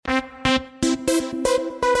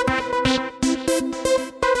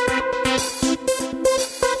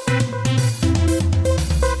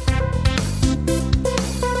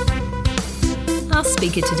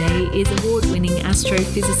speaker today is award-winning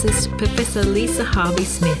astrophysicist Professor Lisa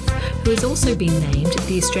Harvey-Smith, who has also been named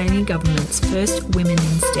the Australian Government's first Women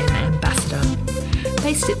in STEM ambassador.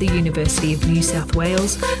 Based at the University of New South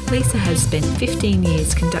Wales, Lisa has spent 15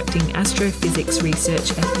 years conducting astrophysics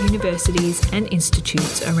research at universities and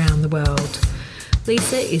institutes around the world.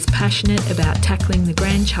 Lisa is passionate about tackling the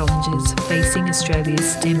grand challenges facing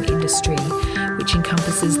Australia's STEM industry, which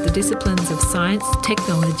encompasses the disciplines of science,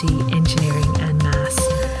 technology, engineering and maths.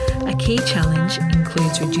 A key challenge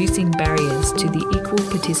includes reducing barriers to the equal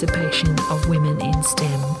participation of women in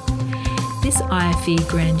STEM. This IFE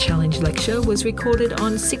Grand Challenge lecture was recorded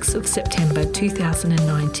on 6th of September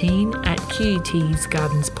 2019 at QUT's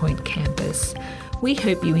Gardens Point campus. We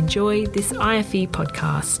hope you enjoy this IFE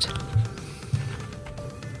podcast.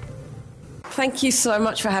 Thank you so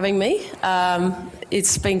much for having me.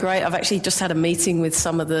 It's been great. I've actually just had a meeting with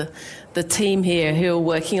some of the team here who are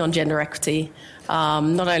working on gender equity,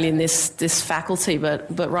 not only in this faculty,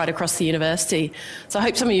 but right across the university. So I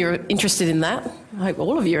hope some of you are interested in that. I hope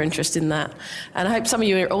all of you are interested in that. And I hope some of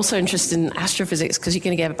you are also interested in astrophysics, because you're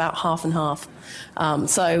going to get about half and half.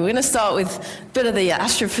 So we're going to start with a bit of the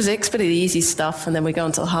astrophysics, a bit of the easy stuff, and then we go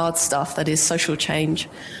into the hard stuff, that is social change,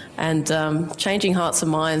 and changing hearts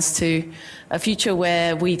and minds to a future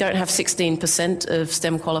where we don't have 16% of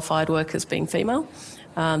STEM qualified workers being female,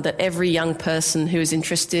 that every young person who is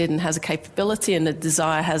interested and has a capability and a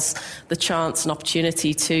desire has the chance and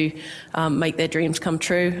opportunity to make their dreams come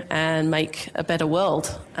true and make a better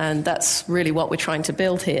world. And that's really what we're trying to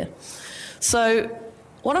build here. So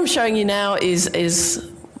what I'm showing you now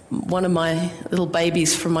is one of my little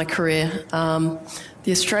babies from my career,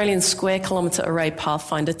 the Australian Square Kilometre Array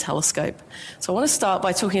Pathfinder Telescope. So I want to start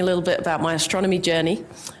by talking a little bit about my astronomy journey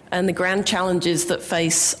and the grand challenges that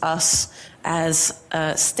face us as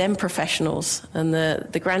STEM professionals, and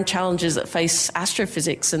the grand challenges that face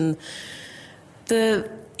astrophysics, and the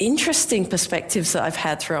interesting perspectives that I've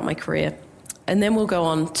had throughout my career. And then we'll go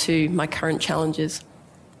on to my current challenges.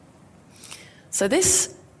 So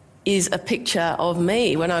this is a picture of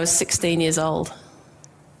me when I was 16 years old.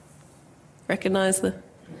 Recognise the...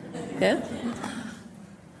 Yeah?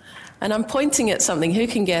 And I'm pointing at something. Who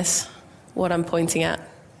can guess what I'm pointing at?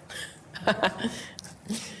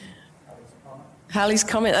 Halley's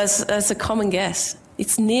Comet. That's a common guess.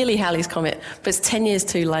 It's nearly Halley's Comet, but it's 10 years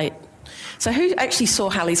too late. So who actually saw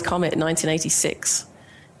Halley's Comet in 1986?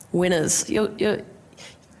 Winners.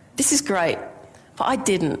 This is great, but I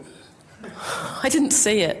didn't. I didn't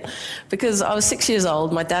see it because I was 6 years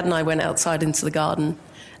old. My dad and I went outside into the garden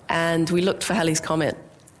and we looked for Halley's Comet.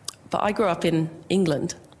 But I grew up in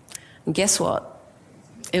England, and guess what?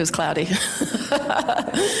 It was cloudy.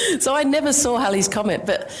 So I never saw Halley's Comet,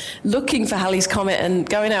 but looking for Halley's Comet and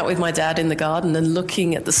going out with my dad in the garden and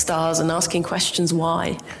looking at the stars and asking questions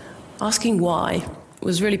why. Asking why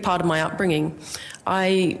was really part of my upbringing.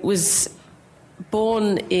 I was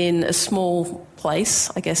born in a small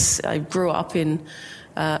place. I guess I grew up in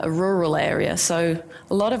a rural area, so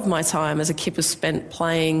a lot of my time as a kid was spent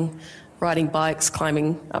playing, riding bikes,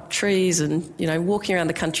 climbing up trees, and walking around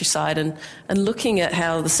the countryside and looking at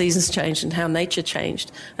how the seasons changed and how nature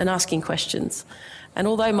changed and asking questions. And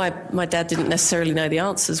although my dad didn't necessarily know the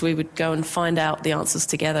answers, we would go and find out the answers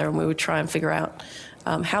together, and we would try and figure out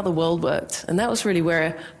how the world worked. And that was really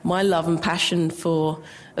where my love and passion for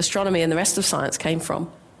astronomy and the rest of science came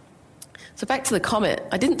from. So back to the comet.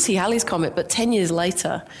 I didn't see Halley's Comet, but 10 years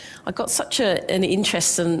later, I got such an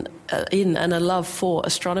interest in and a love for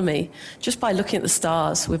astronomy just by looking at the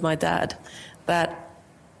stars with my dad, that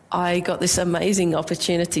I got this amazing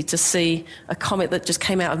opportunity to see a comet that just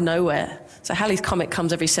came out of nowhere. So Halley's Comet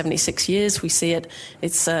comes every 76 years. We see it.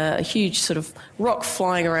 It's a huge sort of rock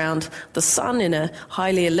flying around the sun in a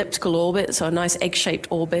highly elliptical orbit, so a nice egg-shaped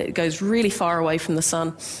orbit. It goes really far away from the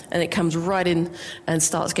sun, and it comes right in and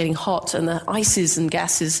starts getting hot, and the ices and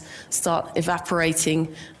gases start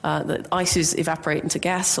evaporating. The ices evaporate into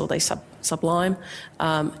gas, or they sublime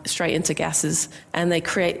straight into gases, and they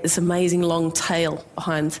create this amazing long tail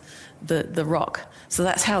behind the rock. So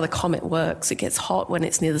that's how the comet works. It gets hot when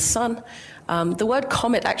it's near the sun. The word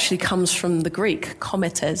comet actually comes from the Greek,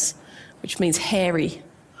 kometes, which means hairy.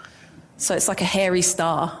 So it's like a hairy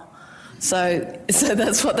star. So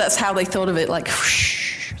that's how they thought of it, like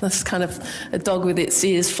whoosh. That's kind of a dog with its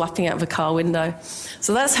ears flapping out of a car window.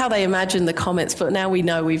 So that's how they imagined the comets, but now we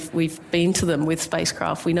know we've been to them with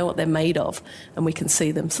spacecraft. We know what they're made of, and we can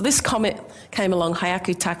see them. So this comet came along,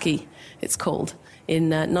 Hyakutake, it's called, in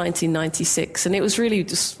 1996, and it was really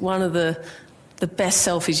just one of the best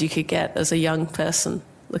selfies you could get as a young person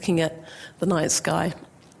looking at the night sky.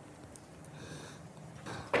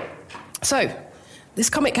 So this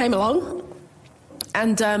comet came along,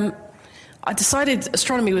 and I decided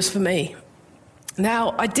astronomy was for me.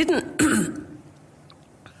 Now, I didn't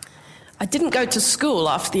go to school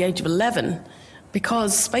after the age of 11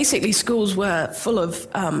 because basically schools were full of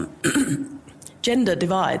gender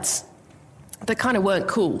divides that kind of weren't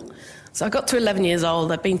cool. So I got to 11 years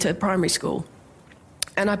old, I'd been to primary school,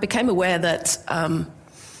 and I became aware that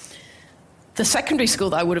the secondary school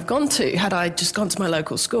that I would have gone to, had I just gone to my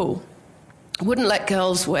local school, wouldn't let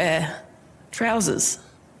girls wear trousers.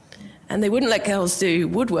 And they wouldn't let girls do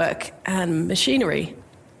woodwork and machinery.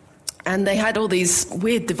 And they had all these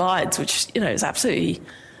weird divides, which, is absolutely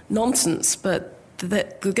nonsense, but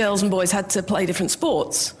the girls and boys had to play different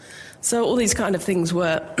sports. So all these kind of things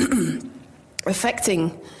were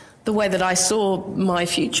affecting the way that I saw my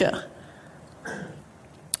future.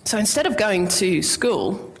 So instead of going to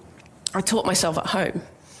school, I taught myself at home.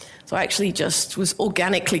 So I actually just was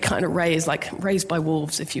organically kind of raised by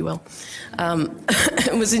wolves, if you will, and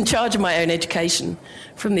was in charge of my own education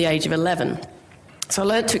from the age of 11. So I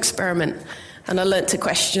learned to experiment and I learned to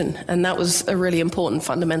question, and that was a really important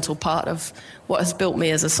fundamental part of what has built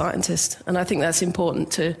me as a scientist. And I think that's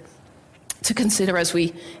important to consider as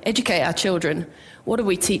we educate our children. What are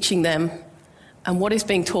we teaching them, and what is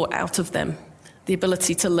being taught out of them? The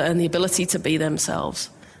ability to learn, the ability to be themselves.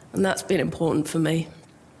 And that's been important for me.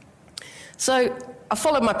 So I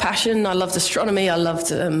followed my passion. I loved astronomy, I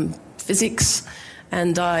loved physics,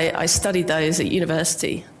 and I studied those at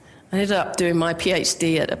university. I ended up doing my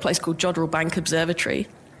PhD at a place called Jodrell Bank Observatory,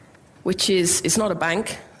 which it's not a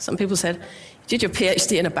bank. Some people said, you did your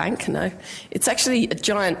PhD in a bank? No. It's actually a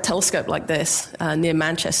giant telescope like this near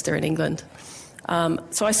Manchester in England.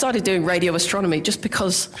 So I started doing radio astronomy just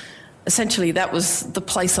because essentially that was the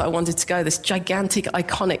place that I wanted to go, this gigantic,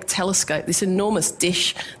 iconic telescope, this enormous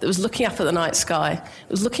dish that was looking up at the night sky. It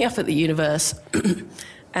was looking up at the universe,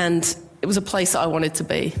 and it was a place that I wanted to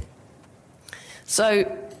be.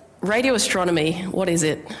 So radio astronomy, what is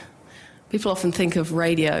it? People often think of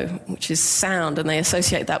radio, which is sound, and they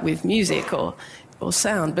associate that with music or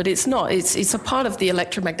sound, but it's not. It's a part of the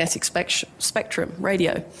electromagnetic spectrum,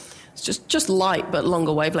 radio. It's just light, but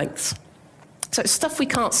longer wavelengths. So stuff we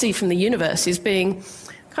can't see from the universe is being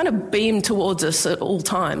kind of beamed towards us at all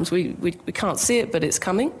times. We can't see it, but it's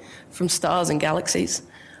coming from stars and galaxies.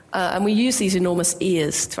 And we use these enormous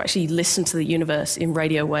ears to actually listen to the universe in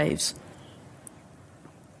radio waves.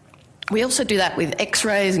 We also do that with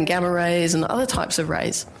X-rays and gamma rays and other types of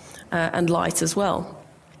rays, and light as well.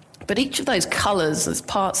 But each of those colours as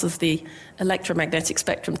parts of the electromagnetic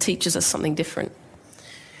spectrum teaches us something different.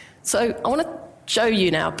 So I want to show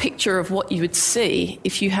you now a picture of what you would see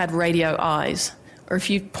if you had radio eyes, or if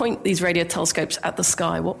you point these radio telescopes at the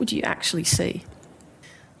sky, what would you actually see?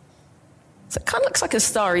 So it kind of looks like a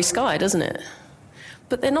starry sky, doesn't it?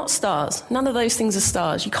 But they're not stars. None of those things are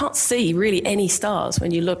stars. You can't see really any stars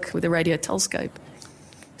when you look with a radio telescope.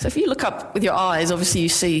 So if you look up with your eyes, obviously you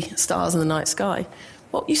see stars in the night sky.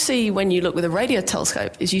 What you see when you look with a radio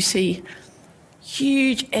telescope is you see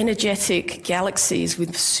huge energetic galaxies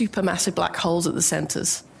with supermassive black holes at the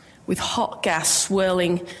centres, with hot gas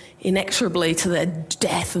swirling inexorably to their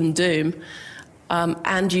death and doom.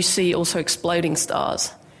 And you see also exploding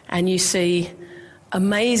stars. And you see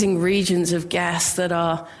amazing regions of gas that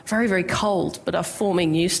are very, very cold but are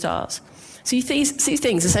forming new stars. So you see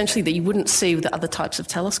things essentially that you wouldn't see with other types of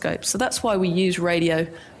telescopes. So that's why we use radio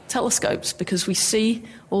telescopes, because we see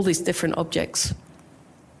all these different objects.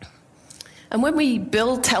 And when we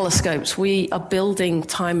build telescopes, we are building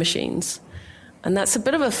time machines. And that's a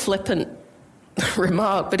bit of a flippant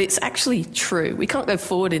remark, but it's actually true. We can't go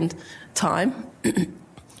forward in time,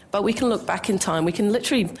 but we can look back in time. We can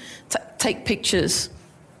literally take pictures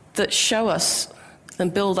that show us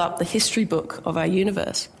and build up the history book of our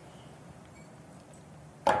universe.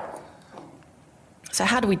 So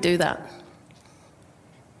how do we do that?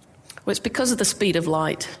 Well, it's because of the speed of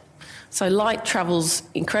light. So light travels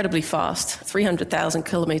incredibly fast, 300,000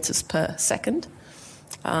 kilometres per second.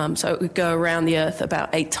 So it would go around the Earth about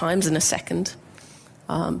 8 times in a second.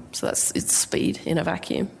 So that's its speed in a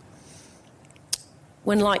vacuum.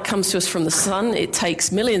 When light comes to us from the sun, it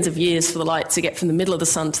takes millions of years for the light to get from the middle of the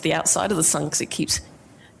sun to the outside of the sun, because it keeps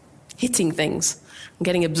hitting things and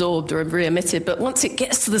getting absorbed or re-emitted. But once it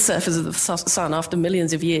gets to the surface of the sun after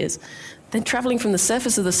millions of years, then travelling from the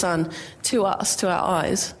surface of the sun to us, to our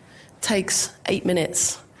eyes, takes 8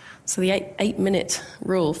 minutes. So the 8-minute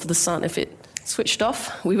rule for the sun, if it switched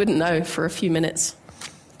off, we wouldn't know for a few minutes.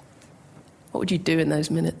 What would you do in those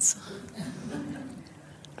minutes?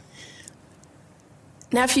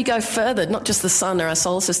 Now, if you go further, not just the sun or our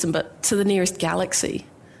solar system, but to the nearest galaxy,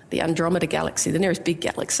 the Andromeda Galaxy, the nearest big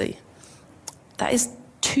galaxy. That is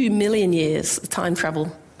 2 million years of time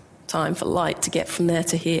for light to get from there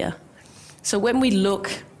to here. So when we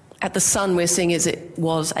look at the sun, we're seeing as it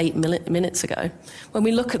was 8 minutes ago. When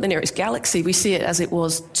we look at the nearest galaxy, we see it as it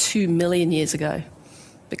was 2 million years ago.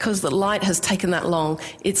 Because the light has taken that long,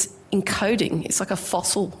 it's encoding. It's like a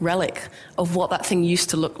fossil relic of what that thing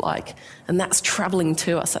used to look like. And that's traveling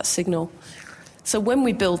to us, that signal. So when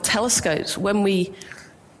we build telescopes,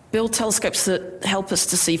 that help us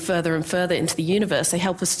to see further and further into the universe, they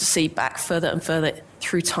help us to see back further and further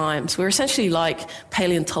through time. So we're essentially like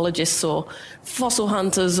paleontologists or fossil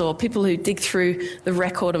hunters or people who dig through the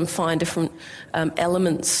record and find different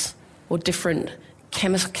elements or different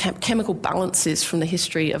chemical balances from the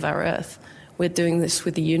history of our Earth. We're doing this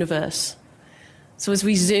with the universe. So as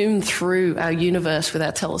we zoom through our universe with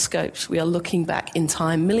our telescopes, we are looking back in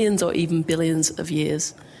time, millions or even billions of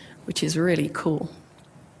years, which is really cool.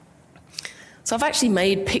 So I've actually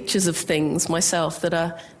made pictures of things myself that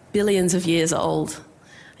are billions of years old.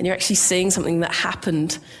 And you're actually seeing something that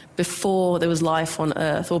happened before there was life on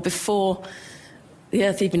Earth or before the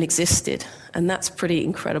Earth even existed. And that's pretty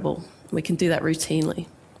incredible. We can do that routinely.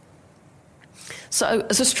 So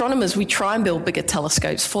as astronomers, we try and build bigger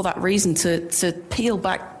telescopes for that reason, to peel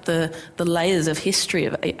back the layers of history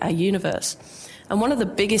of our universe. And one of the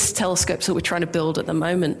biggest telescopes that we're trying to build at the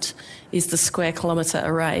moment is the Square Kilometre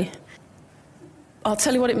Array. I'll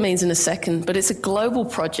tell you what it means in a second, but it's a global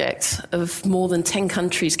project of more than 10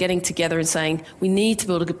 countries getting together and saying, we need to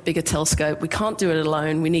build a bigger telescope. We can't do it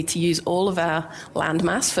alone. We need to use all of our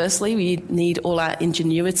landmass, firstly. We need all our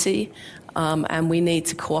ingenuity, and we need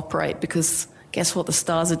to cooperate because guess what? The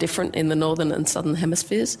stars are different in the northern and southern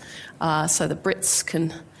hemispheres. So the Brits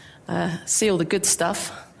can see all the good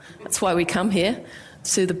stuff. That's why we come here,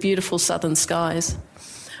 to the beautiful southern skies.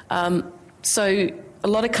 So a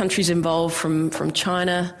lot of countries involved, from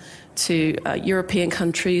China to European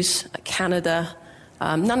countries, Canada,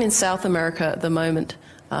 none in South America at the moment,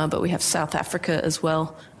 but we have South Africa as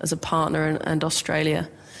well as a partner, and Australia.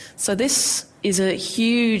 So this is a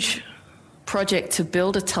huge project to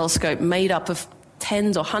build a telescope made up of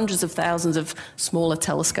tens or hundreds of thousands of smaller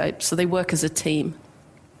telescopes. So they work as a team.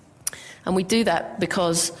 And we do that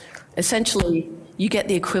because essentially you get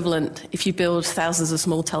the equivalent, if you build thousands of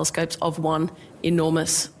small telescopes, of one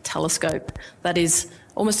enormous telescope that is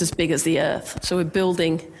almost as big as the Earth. So we're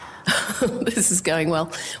building, this is going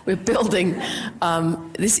well, we're building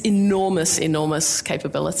this enormous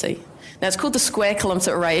capability. Now, it's called the Square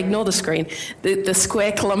Kilometre Array. Ignore the screen. The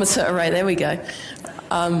Square Kilometre Array, there we go.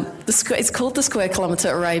 It's called the Square Kilometre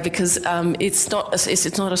Array because it's not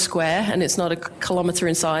a square and it's not a kilometre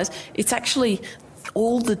in size. It's actually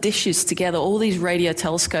all the dishes together, all these radio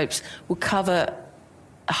telescopes will cover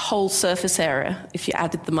a whole surface area, if you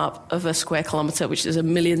added them up, of a square kilometre, which is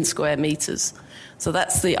 1 million square metres. So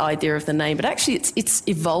that's the idea of the name. But actually, it's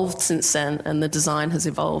evolved since then, and the design has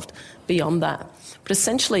evolved beyond that. But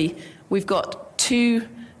essentially, we've got 2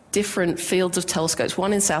 different fields of telescopes,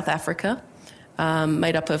 one in South Africa,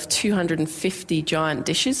 made up of 250 giant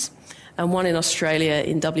dishes, and one in Australia,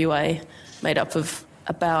 in WA, made up of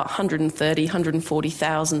about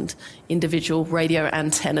 140,000 individual radio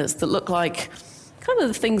antennas that look like kind of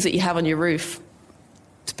the things that you have on your roof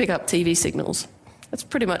to pick up TV signals. That's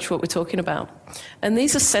pretty much what we're talking about. And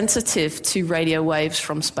these are sensitive to radio waves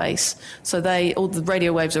from space. So all the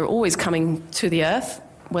radio waves are always coming to the Earth,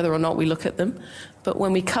 whether or not we look at them. But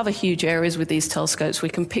when we cover huge areas with these telescopes, we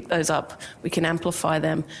can pick those up, we can amplify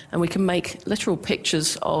them, and we can make literal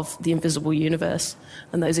pictures of the invisible universe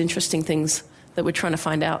and those interesting things that we're trying to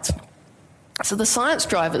find out. So the science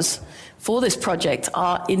drivers for this project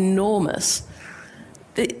are enormous.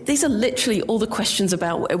 These are literally all the questions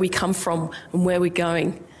about where we come from and where we're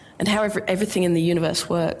going and how everything in the universe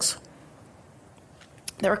works.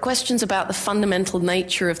 There are questions about the fundamental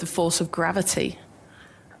nature of the force of gravity.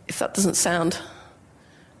 If that doesn't sound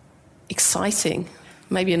exciting,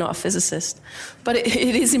 maybe you're not a physicist. But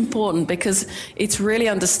it is important because it's really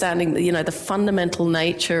understanding the fundamental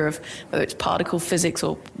nature of whether it's particle physics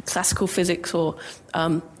or classical physics or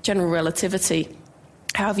general relativity.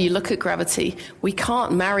 However you look at gravity, we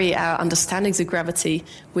can't marry our understandings of gravity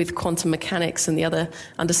with quantum mechanics and the other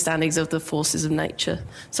understandings of the forces of nature.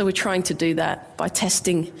 So we're trying to do that by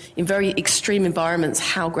testing in very extreme environments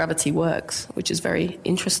how gravity works, which is very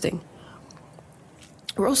interesting.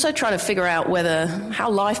 We're also trying to figure out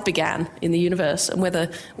how life began in the universe and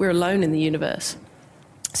whether we're alone in the universe.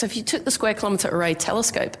 So if you took the Square Kilometre Array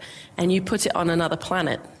telescope and you put it on another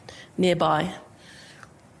planet nearby,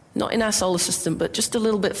 not in our solar system, but just a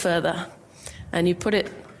little bit further, and you put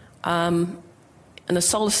it and a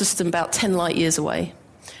solar system about 10 light years away,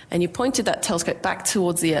 and you pointed that telescope back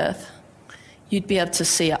towards the Earth, you'd be able to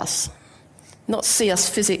see us. Not see us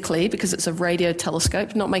physically, because it's a radio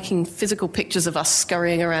telescope, not making physical pictures of us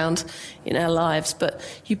scurrying around in our lives, but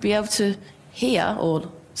you'd be able to hear or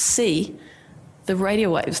see the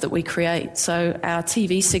radio waves that we create. So our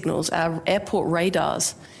TV signals, our airport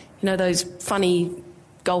radars, you know, those funny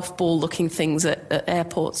golf ball looking things at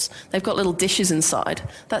airports, they've got little dishes inside.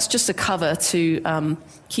 That's just a cover to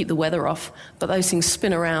keep the weather off, but those things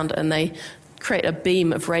spin around and they create a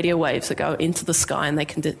beam of radio waves that go into the sky, and they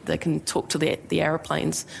can talk to the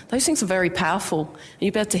aeroplanes. Those things are very powerful, and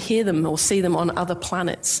you'll be able to hear them or see them on other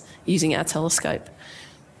planets using our telescope.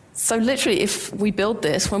 So literally, if we build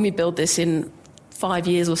this, when we build this in 5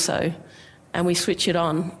 years or so, and we switch it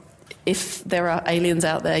on, if there are aliens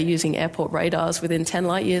out there using airport radars, within 10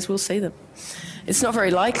 light years, we'll see them. It's not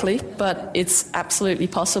very likely, but it's absolutely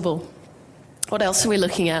possible. What else are we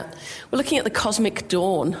looking at? We're looking at the cosmic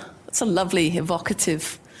dawn. That's a lovely,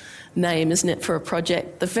 evocative name, isn't it, for a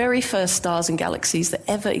project? The very first stars and galaxies that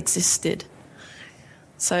ever existed.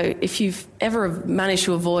 So if you've ever managed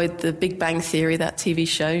to avoid the Big Bang Theory, that TV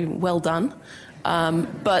show, well done.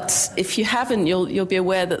 But if you haven't, you'll be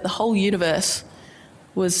aware that the whole universe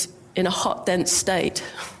was in a hot, dense state.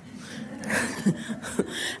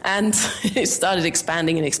 And it started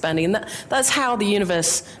expanding and expanding. And that's how the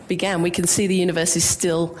universe began. We can see the universe is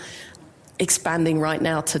still expanding right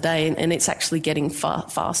now today, and it's actually getting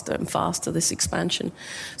faster and faster, this expansion.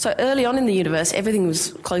 So early on in the universe, everything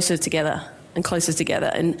was closer together,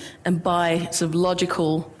 and by sort of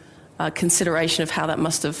logical consideration of how that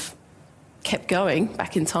must have kept going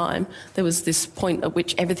back in time, there was this point at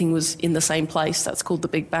which everything was in the same place. That's called the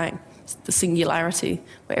Big Bang, the singularity,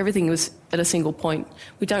 where everything was at a single point.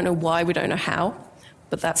 We don't know why, we don't know how,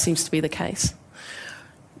 but that seems to be the case.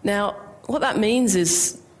 Now, what that means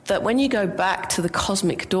is that when you go back to the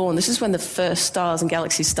cosmic dawn, this is when the first stars and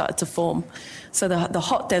galaxies started to form. So the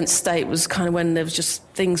hot, dense state was kind of when there was just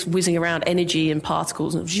things whizzing around, energy and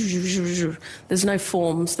particles. And there's no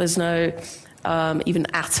forms, there's no even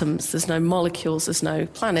atoms, there's no molecules, there's no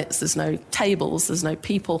planets, there's no tables, there's no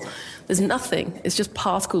people, there's nothing. It's just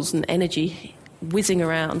particles and energy whizzing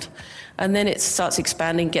around. And then it starts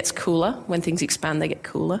expanding, gets cooler. When things expand, they get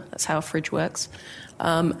cooler. That's how a fridge works.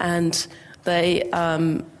 And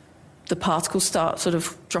the particles start sort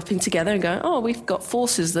of dropping together and going, oh, we've got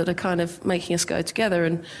forces that are kind of making us go together,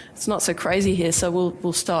 and it's not so crazy here, so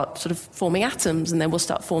we'll start sort of forming atoms, and then we'll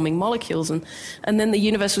start forming molecules. And then the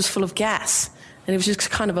universe was full of gas, and it was just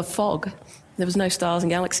kind of a fog. There was no stars and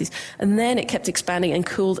galaxies. And then it kept expanding and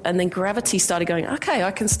cooled, and then gravity started going, okay,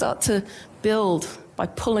 I can start to build, by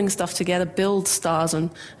pulling stuff together, build stars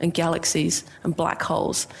and galaxies and black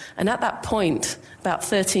holes. And at that point, about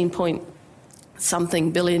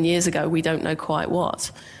 13-point-something billion years ago, we don't know quite what,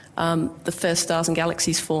 the first stars and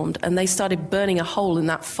galaxies formed, and they started burning a hole in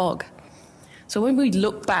that fog. So when we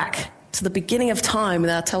look back to the beginning of time with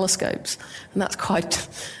our telescopes, and that's quite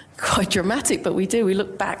dramatic, but we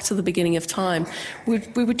look back to the beginning of time, we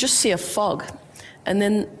would just see a fog. And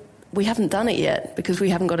then we haven't done it yet because we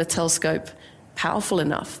haven't got a telescope powerful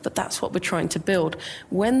enough, but that's what we're trying to build.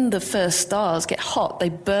 When the first stars get hot, they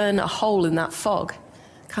burn a hole in that fog,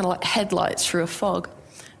 kind of like headlights through a fog.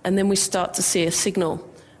 And then we start to see a signal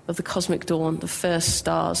of the cosmic dawn, the first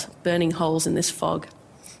stars burning holes in this fog.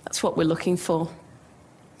 That's what we're looking for.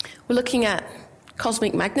 We're looking at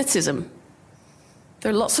cosmic magnetism.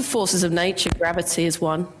 There are lots of forces of nature. Gravity is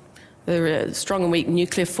one. There are strong and weak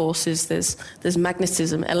nuclear forces. There's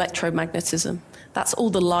magnetism, electromagnetism. That's all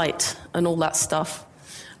the light and all that stuff.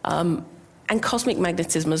 And cosmic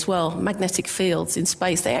magnetism as well, magnetic fields in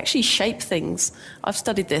space. They actually shape things. I've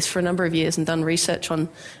studied this for a number of years and done research on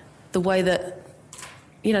the way that,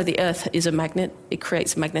 you know, the Earth is a magnet. It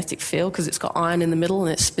creates a magnetic field because it's got iron in the middle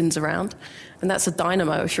and it spins around. And that's a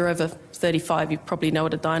dynamo. If you're over 35, you probably know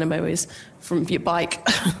what a dynamo is from your bike.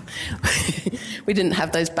 We didn't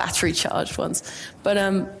have those battery-charged ones.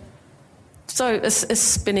 But so a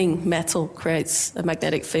spinning metal creates a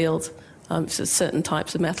magnetic field. So certain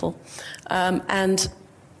types of metal. And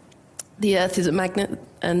the Earth is a magnet,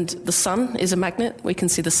 and the sun is a magnet. We can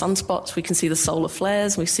see the sunspots, we can see the solar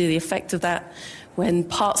flares, we see the effect of that when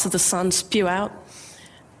parts of the sun spew out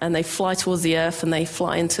and they fly towards the Earth and they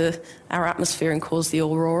fly into our atmosphere and cause the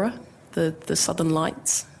aurora, the southern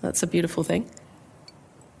lights. That's a beautiful thing.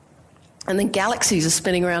 And then galaxies are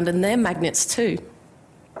spinning around, and they're magnets too.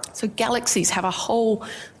 So galaxies have a whole...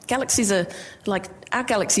 Galaxies are like... Our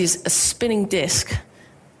galaxy is a spinning disk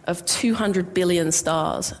of 200 billion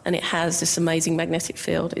stars, and it has this amazing magnetic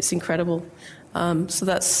field. It's incredible. So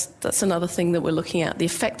that's another thing that we're looking at, the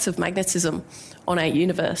effects of magnetism on our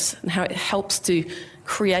universe and how it helps to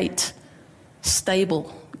create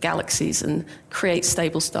stable galaxies and create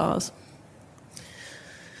stable stars.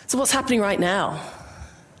 So what's happening right now?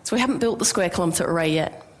 So we haven't built the Square Kilometre Array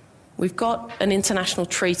yet. We've got an international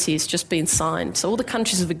treaty, it's just been signed. So all the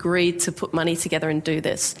countries have agreed to put money together and do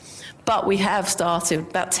this. But we have started,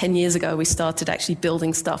 about 10 years ago, we started actually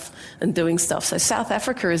building stuff and doing stuff. So South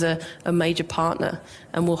Africa is a major partner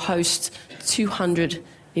and will host 200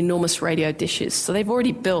 enormous radio dishes. So they've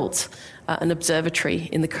already built an observatory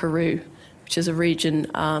in the Karoo, which is a region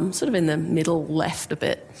sort of in the middle left a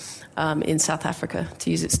bit in South Africa, to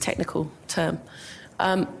use its technical term.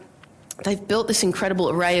 They've built this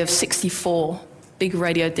incredible array of 64 big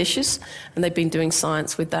radio dishes, and they've been doing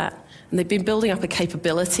science with that. And they've been building up a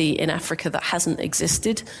capability in Africa that hasn't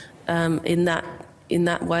existed in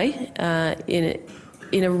that way,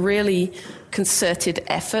 in a really concerted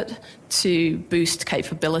effort to boost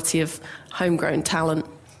capability of homegrown talent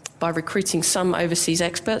by recruiting some overseas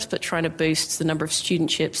experts, but trying to boost the number of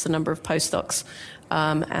studentships, the number of postdocs,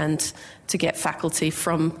 and to get faculty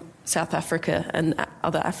from South Africa and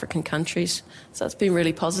other African countries. So that's been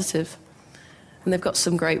really positive. And they've got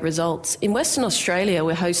some great results. In Western Australia,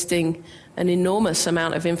 we're hosting an enormous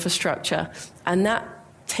amount of infrastructure, and that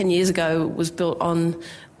 10 years ago was built on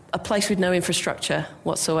a place with no infrastructure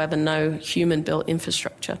whatsoever, no human-built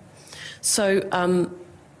infrastructure. So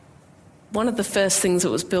one of the first things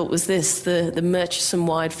that was built was this, the Murchison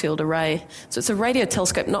Wide Field Array. So it's a radio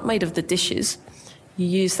telescope not made of the dishes. You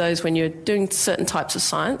use those when you're doing certain types of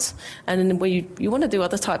science, and then when you want to do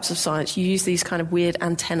other types of science, you use these kind of weird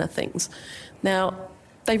antenna things. Now,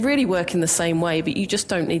 they really work in the same way, but you just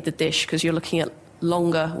don't need the dish because you're looking at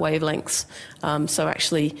longer wavelengths. So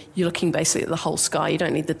actually, you're looking basically at the whole sky. You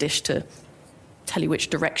don't need the dish to tell you which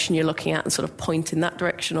direction you're looking at and sort of point in that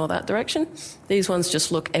direction or that direction. These ones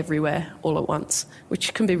just look everywhere all at once,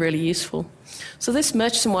 which can be really useful. So this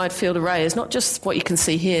Murchison Wide Field Array is not just what you can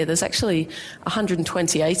see here. There's actually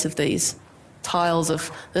 128 of these tiles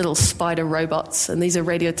of little spider robots, and these are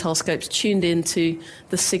radio telescopes tuned into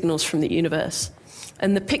the signals from the universe.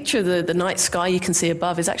 And the picture of the night sky you can see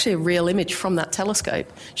above is actually a real image from that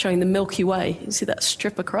telescope showing the Milky Way. You see that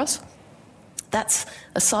strip across? That's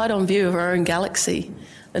a side-on view of our own galaxy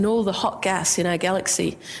and all the hot gas in our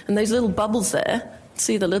galaxy. And those little bubbles there,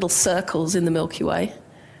 see the little circles in the Milky Way?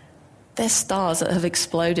 They're stars that have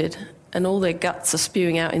exploded, and all their guts are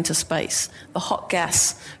spewing out into space. The hot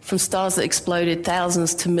gas from stars that exploded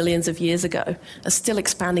thousands to millions of years ago are still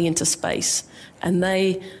expanding into space, and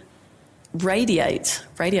they radiate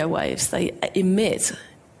radio waves. They emit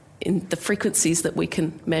in the frequencies that we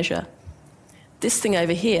can measure. This thing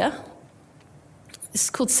over here, this is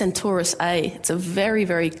called Centaurus A. It's a very,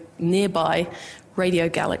 very nearby radio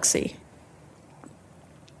galaxy.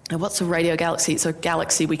 Now, what's a radio galaxy? It's a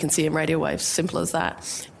galaxy we can see in radio waves, simple as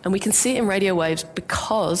that. And we can see it in radio waves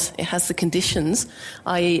because it has the conditions,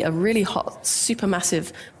 i.e. a really hot,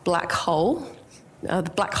 supermassive black hole.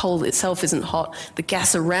 The black hole itself isn't hot. The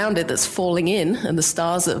gas around it that's falling in, and the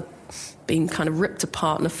stars that are being kind of ripped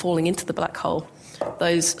apart and are falling into the black hole,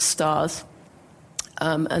 those stars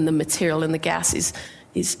and the material in the gas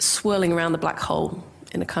is swirling around the black hole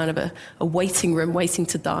in a kind of a waiting room, waiting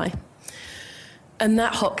to die. And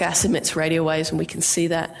that hot gas emits radio waves, and we can see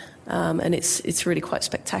that, and it's really quite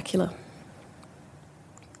spectacular.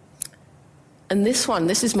 And this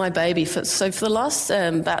is my baby. So for the last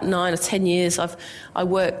about 9 or 10 years, I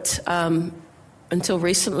worked until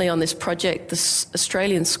recently on this project, this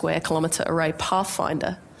Australian Square Kilometre Array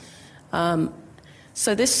Pathfinder.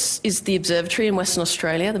 So this is the observatory in Western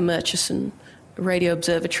Australia, the Murchison Radio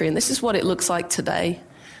Observatory, and this is what it looks like today.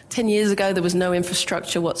 10 years ago, there was no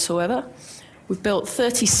infrastructure whatsoever. We've built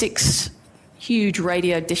 36 huge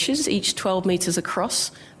radio dishes, each 12 metres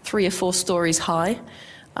across, 3 or 4 stories high.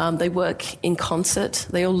 They work in concert.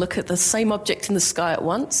 They all look at the same object in the sky at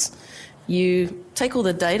once. You take all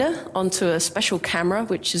the data onto a special camera,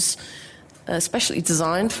 which is specially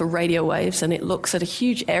designed for radio waves, and it looks at a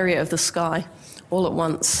huge area of the sky all at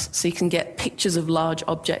once. So you can get pictures of large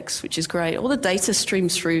objects, which is great. All the data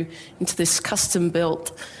streams through into this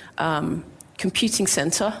custom-built computing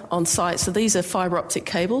centre on site. So these are fibre optic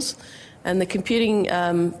cables, and the computing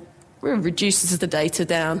reduces the data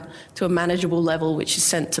down to a manageable level, which is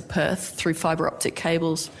sent to Perth through fibre optic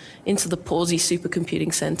cables into the Pawsey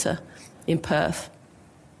Supercomputing Centre in Perth.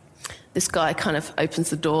 This guy kind of opens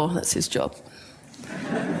the door, that's his job.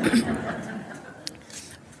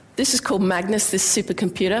 This is called Magnus, this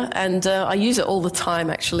supercomputer, and I use it all the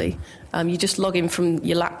time, actually. You just log in from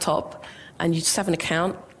your laptop and you just have an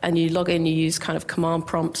account, and you log in, you use kind of command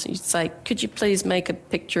prompts. You say, could you please make a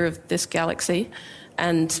picture of this galaxy?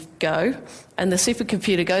 And go. And the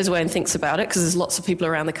supercomputer goes away and thinks about it, because there's lots of people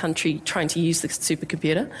around the country trying to use the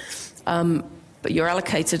supercomputer. But you're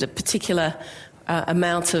allocated a particular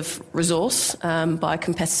amount of resource by a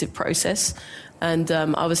competitive process. And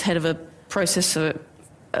I was head of a process, a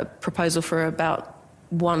proposal for about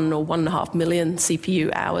 1 or 1.5 million CPU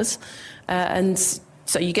hours. And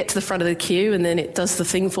so you get to the front of the queue, and then it does the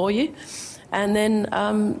thing for you. And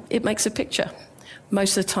then it makes a picture.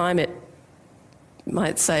 Most of the time it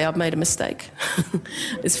might say, I've made a mistake.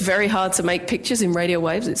 It's very hard to make pictures in radio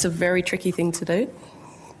waves. It's a very tricky thing to do.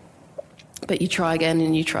 But you try again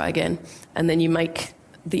and you try again, and then you make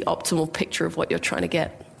the optimal picture of what you're trying to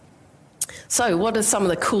get. So what are some of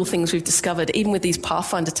the cool things we've discovered, even with these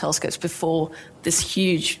Pathfinder telescopes, before this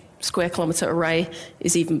huge square kilometre array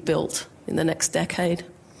is even built in the next decade?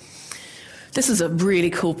 This is a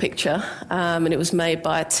really cool picture, and it was made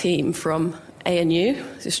by a team from ANU,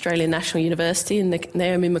 the Australian National University, and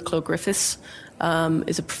Naomi McClure-Griffiths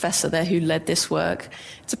is a professor there who led this work.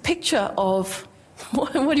 It's a picture of,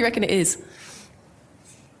 what do you reckon it is?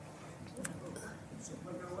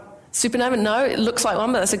 Supernova? No, it looks like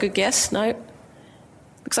one, but that's a good guess. No.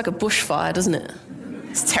 Looks like a bushfire, doesn't it?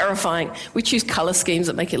 It's terrifying. We choose colour schemes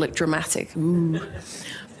that make it look dramatic. Ooh.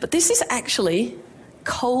 But this is actually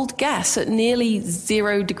cold gas at nearly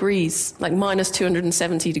 0 degrees, like minus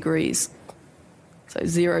 270 degrees. So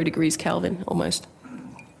 0 degrees Kelvin, almost.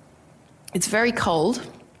 It's very cold.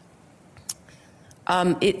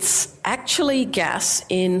 It's actually gas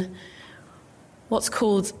in what's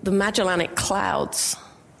called the Magellanic Clouds.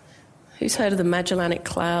 Who's heard of the Magellanic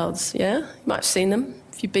Clouds? Yeah? You might have seen them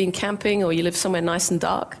if you've been camping or you live somewhere nice and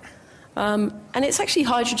dark. And it's actually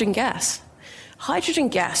hydrogen gas. Hydrogen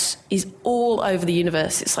gas is all over the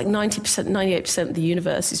universe. It's like 90%, 98% of the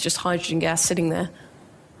universe is just hydrogen gas sitting there.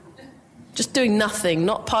 Just doing nothing,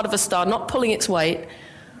 not part of a star, not pulling its weight.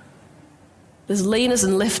 There's leaners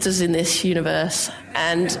and lifters in this universe,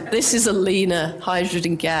 and this is a leaner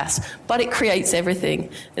hydrogen gas, but it creates everything,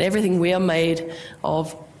 and everything we are made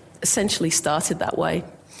of essentially started that way.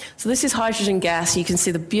 So this is hydrogen gas. You can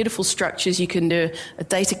see the beautiful structures. You can do a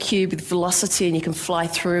data cube with velocity, and you can fly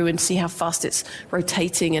through and see how fast it's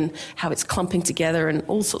rotating and how it's clumping together and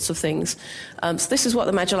all sorts of things. So this is what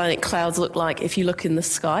the Magellanic Clouds look like if you look in the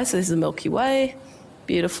sky. So this is the Milky Way,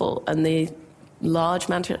 beautiful, and the large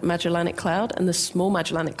Magellanic Cloud and the small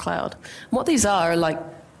Magellanic Cloud. And what these are like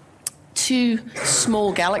two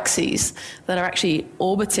small galaxies that are actually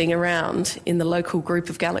orbiting around in the local group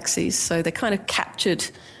of galaxies. So they're kind of captured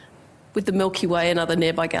with the Milky Way and other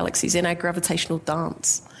nearby galaxies in our gravitational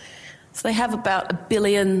dance. So they have about 1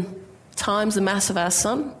 billion times the mass of our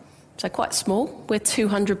sun, so quite small. We're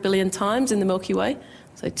 200 billion times in the Milky Way,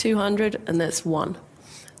 so 200 and there's 1.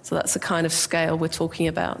 So that's the kind of scale we're talking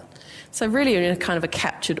about. So really you're in a kind of a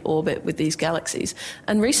captured orbit with these galaxies.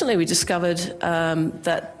 And recently we discovered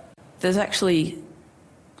that there's actually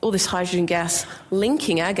all this hydrogen gas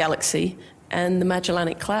linking our galaxy and the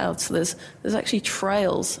Magellanic Clouds. So there's actually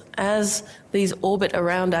trails as these orbit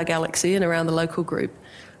around our galaxy and around the local group.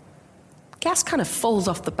 Gas kind of falls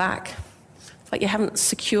off the back. It's like you haven't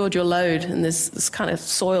secured your load and there's this kind of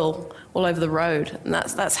soil all over the road. And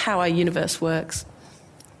that's how our universe works.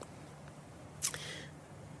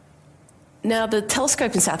 Now, the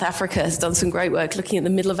telescope in South Africa has done some great work looking at the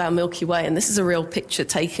middle of our Milky Way, and this is a real picture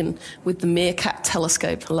taken with the Meerkat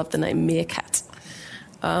telescope. I love the name Meerkat.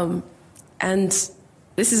 And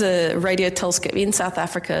this is a radio telescope in South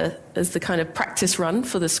Africa as the kind of practice run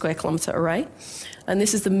for the square kilometre array. And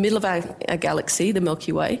this is the middle of our galaxy, the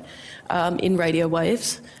Milky Way, in radio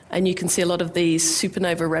waves. And you can see a lot of these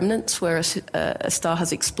supernova remnants where a star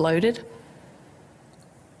has exploded.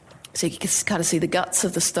 So you can kind of see the guts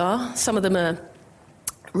of the star. Some of them are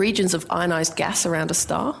regions of ionized gas around a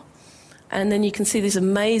star. And then you can see this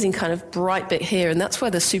amazing kind of bright bit here, and that's where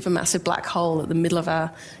the supermassive black hole at the middle of our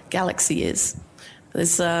galaxy is.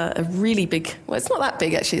 There's a really big, well, it's not that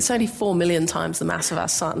big actually, it's only 4 million times the mass of our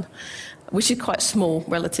sun, which is quite small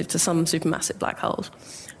relative to some supermassive black holes.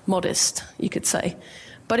 Modest, you could say.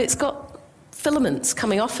 But it's got filaments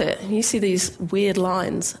coming off it. You see these weird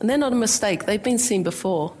lines, and they're not a mistake, they've been seen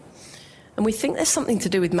before. And we think there's something to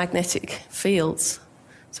do with magnetic fields.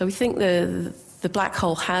 So we think the black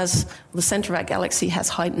hole the centre of our galaxy has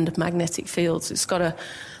heightened magnetic fields. It's got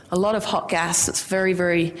a lot of hot gas that's very,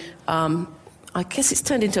 very, I guess it's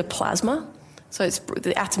turned into plasma. So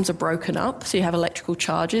the atoms are broken up, so you have electrical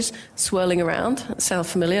charges swirling around. It sounds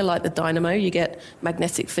familiar, like the dynamo, you get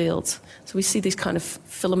magnetic fields. So we see these kind of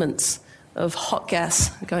filaments of hot gas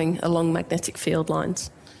going along magnetic field lines.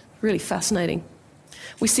 Really fascinating.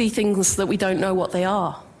 We see things that we don't know what they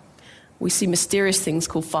are. We see mysterious things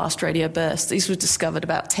called fast radio bursts. These were discovered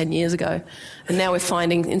about 10 years ago. And now we're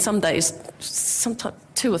finding, in some days, sometimes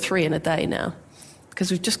 2 or 3 in a day now,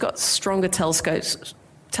 because we've just got stronger telescopes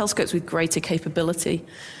with greater capability.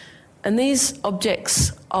 And these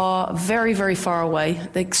objects are very, very far away.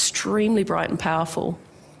 They're extremely bright and powerful.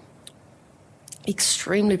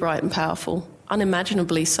 Extremely bright and powerful,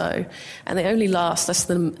 unimaginably so. And they only last less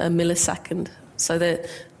than a millisecond. So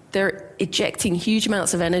they're ejecting huge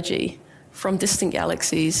amounts of energy from distant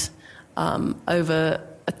galaxies over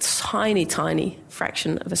a tiny, tiny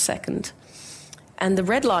fraction of a second. And the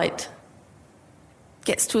red light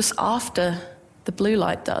gets to us after the blue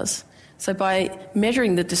light does. So by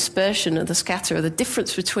measuring the dispersion of the scatter, or the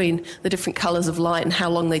difference between the different colours of light and how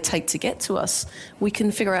long they take to get to us, we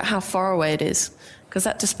can figure out how far away it is, because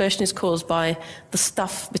that dispersion is caused by the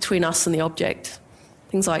stuff between us and the object.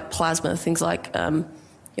 Things like plasma, things like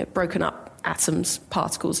broken up atoms,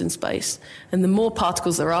 particles in space. And the more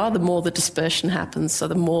particles there are, the more the dispersion happens, so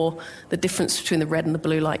the more the difference between the red and the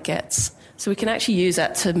blue light gets. So we can actually use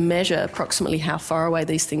that to measure approximately how far away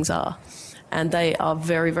these things are. And they are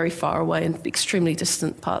very, very far away in extremely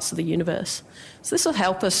distant parts of the universe. So this will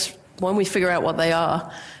help us, when we figure out what they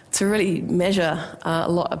are, to really measure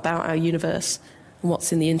a lot about our universe and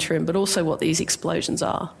what's in the interim, but also what these explosions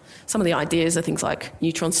are. Some of the ideas are things like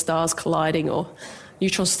neutron stars colliding, or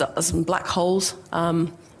neutron stars and black holes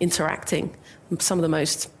interacting, some of the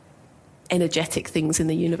most energetic things in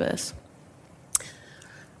the universe,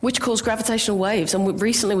 which cause gravitational waves. And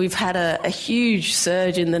recently we've had a huge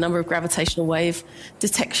surge in the number of gravitational wave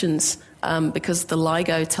detections because the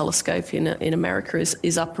LIGO telescope in America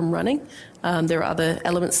is up and running. There are other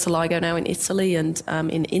elements to LIGO now in Italy and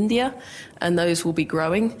in India, and those will be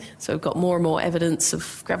growing. So we've got more and more evidence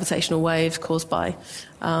of gravitational waves caused by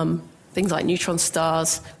things like neutron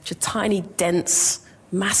stars, which are tiny, dense,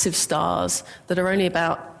 massive stars that are only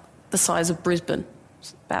about the size of Brisbane,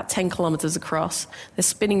 about 10 kilometres across. They're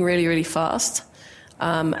spinning really, really fast,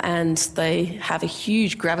 and they have a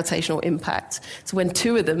huge gravitational impact. So when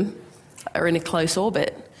 2 of them are in a close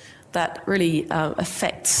orbit, that really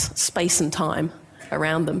affects space and time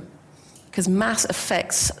around them, because mass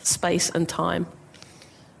affects space and time.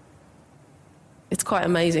 It's quite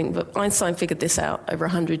amazing, but Einstein figured this out over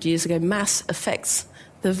 100 years ago. Mass affects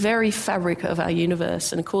the very fabric of our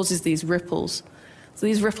universe and causes these ripples. So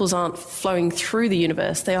these ripples aren't flowing through the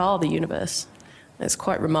universe, they are the universe. And it's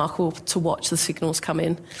quite remarkable to watch the signals come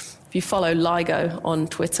in. If you follow LIGO on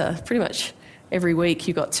Twitter, pretty much every week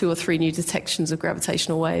you've got 2 or 3 new detections of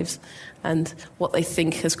gravitational waves and what they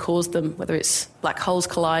think has caused them, whether it's black holes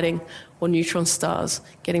colliding or neutron stars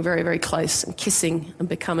getting very, very close and kissing and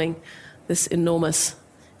becoming this enormous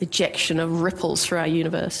ejection of ripples through our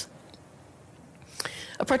universe.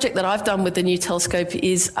 A project that I've done with the new telescope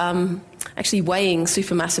is actually weighing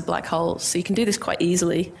supermassive black holes. So you can do this quite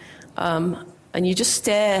easily. And you just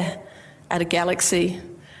stare at a galaxy,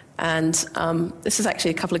 and this is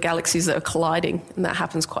actually a couple of galaxies that are colliding, and that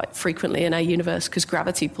happens quite frequently in our universe because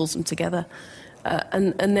gravity pulls them together.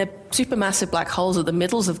 And they're supermassive black holes at the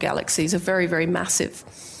middles of galaxies are very, very massive.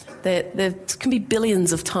 They can be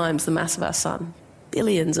billions of times the mass of our sun,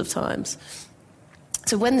 billions of times.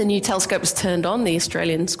 So when the new telescope was turned on, the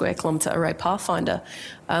Australian Square Kilometre Array Pathfinder,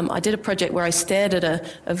 I did a project where I stared at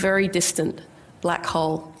a very distant black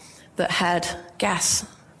hole that had gas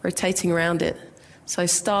rotating around it. So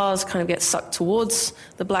stars kind of get sucked towards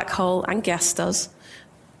the black hole, and gas does,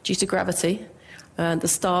 due to gravity. The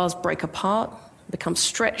stars break apart, become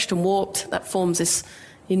stretched and warped. That forms this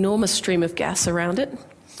enormous stream of gas around it.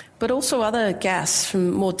 But also other gas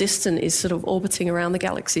from more distant is sort of orbiting around the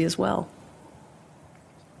galaxy as well.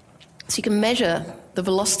 So you can measure the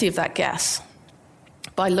velocity of that gas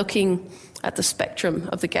by looking at the spectrum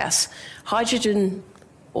of the gas. Hydrogen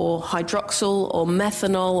or hydroxyl or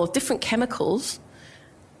methanol or different chemicals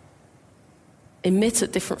emit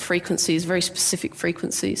at different frequencies, very specific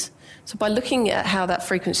frequencies. So by looking at how that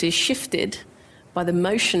frequency is shifted by the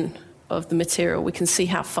motion of the material, we can see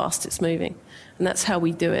how fast it's moving. And that's how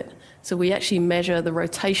we do it. So we actually measure the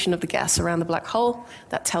rotation of the gas around the black hole.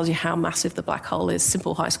 That tells you how massive the black hole is,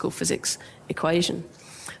 simple high school physics equation.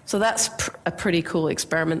 So that's a pretty cool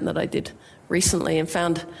experiment that I did recently, and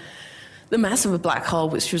found the mass of a black hole,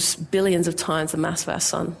 which was billions of times the mass of our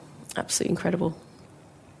sun. Absolutely incredible.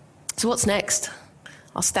 So what's next?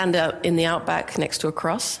 I'll stand out in the outback next to a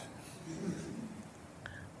cross.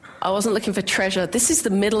 I wasn't looking for treasure. This is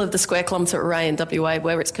the middle of the Square Kilometre Array in WA,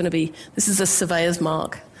 where it's going to be. This is a surveyor's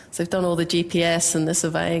mark. So they've done all the GPS and the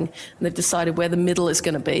surveying, and they've decided where the middle is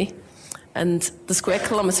going to be. And the Square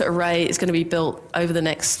Kilometre Array is going to be built over the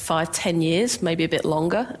next 5-10 years, maybe a bit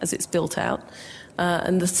longer as it's built out.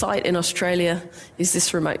 And the site in Australia is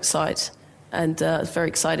this remote site. And I was very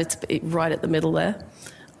excited to be right at the middle there.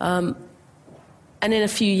 And in a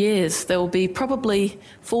few years, there will be probably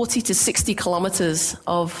 40 to 60 kilometres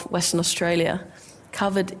of Western Australia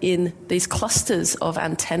covered in these clusters of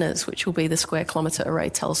antennas, which will be the Square Kilometre Array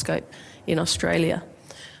telescope in Australia.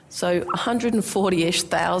 So 140-ish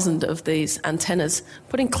thousand of these antennas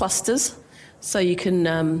put in clusters, so you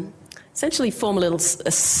can essentially form a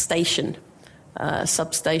station, a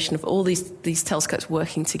substation of all these telescopes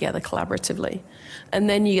working together collaboratively. And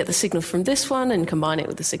then you get the signal from this one and combine it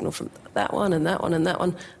with the signal from that one and that one and that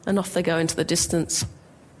one, and off they go into the distance.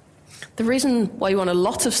 The reason why you want a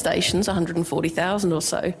lot of stations, 140,000 or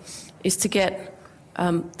so, is to get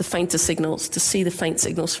the fainter signals, to see the faint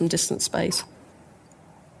signals from distant space.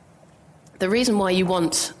 The reason why you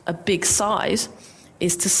want a big size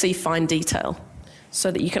is to see fine detail, so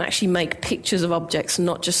that you can actually make pictures of objects and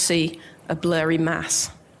not just see a blurry mass.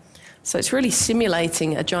 So it's really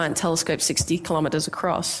simulating a giant telescope 60 kilometres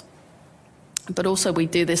across. But also we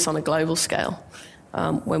do this on a global scale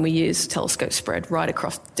when we use telescope spread right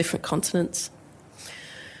across different continents.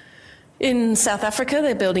 In South Africa,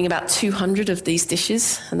 they're building about 200 of these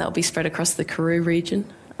dishes, and that'll be spread across the Karoo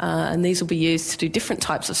region. And these will be used to do different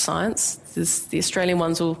types of science. The Australian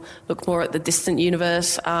ones will look more at the distant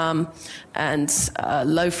universe and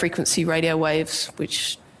low-frequency radio waves,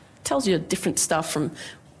 which tells you different stuff from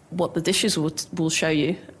what the dishes will show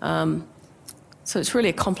you. So it's really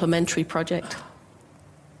a complementary project.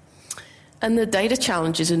 And the data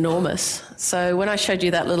challenge is enormous. So when I showed you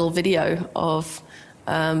that little video of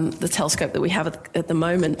the telescope that we have at the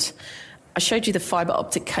moment, I showed you the fibre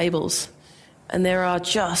optic cables. And there are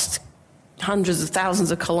just hundreds of thousands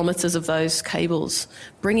of kilometres of those cables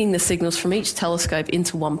bringing the signals from each telescope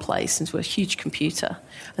into one place, into a huge computer.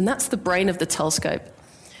 And that's the brain of the telescope.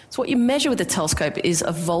 So what you measure with the telescope is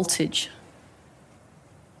a voltage.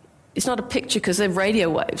 It's not a picture because they're radio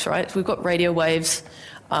waves, right? We've got radio waves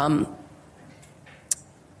coming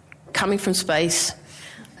from space.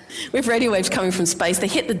 We have radio waves coming from space. They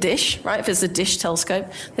hit the dish, right? If it's a dish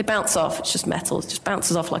telescope, they bounce off. It's just metal. It just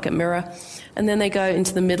bounces off like a mirror. And then they go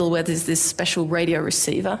into the middle where there's this special radio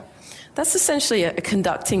receiver. That's essentially a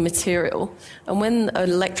conducting material. And when an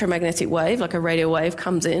electromagnetic wave, like a radio wave,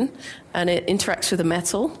 comes in and it interacts with a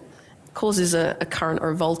metal, it causes a current or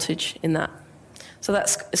a voltage in that. So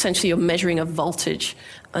that's essentially you're measuring a voltage,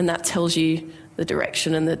 and that tells you the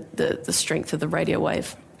direction and the strength of the radio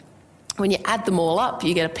wave. When you add them all up,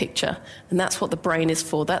 you get a picture, and that's what the brain is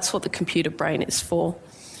for. That's what the computer brain is for.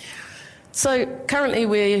 So currently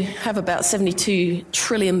we have about 72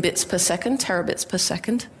 trillion bits per second, terabits per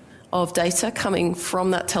second, of data coming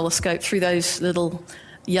from that telescope through those little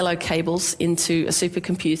yellow cables into a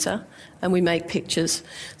supercomputer, and we make pictures.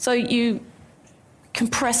 So you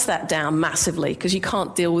compress that down massively because you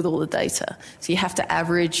can't deal with all the data. So you have to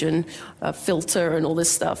average and filter and all this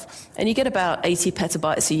stuff. And you get about 80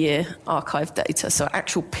 petabytes a year archived data, so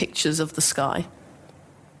actual pictures of the sky.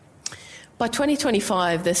 By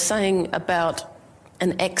 2025, they're saying about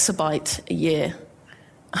an exabyte a year.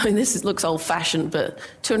 I mean, looks old-fashioned, but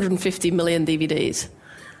 250 million DVDs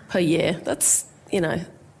per year. That's,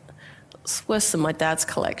 it's worse than my dad's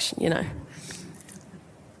collection,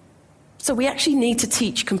 So we actually need to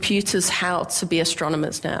teach computers how to be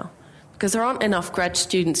astronomers now, because there aren't enough grad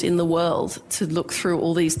students in the world to look through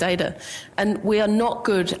all these data. And we are not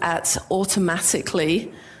good at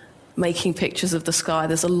automatically making pictures of the sky.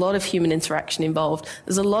 There's a lot of human interaction involved.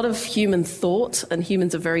 There's a lot of human thought, and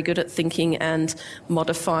humans are very good at thinking and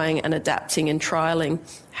modifying and adapting and trialing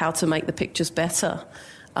how to make the pictures better.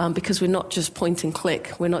 Because we're not just point and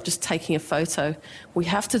click. We're not just taking a photo. We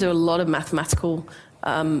have to do a lot of mathematical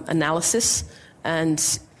analysis,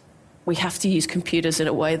 and we have to use computers in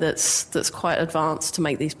a way that's quite advanced to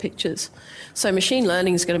make these pictures. So machine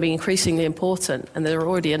learning is going to be increasingly important, and there are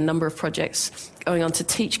already a number of projects going on to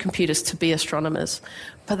teach computers to be astronomers,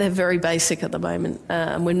 but they're very basic at the moment,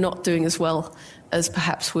 and we're not doing as well as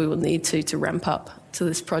perhaps we will need to ramp up to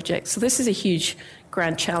this project. So this is a huge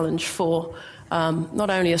grand challenge for not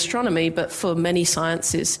only astronomy, but for many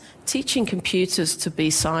sciences, teaching computers to be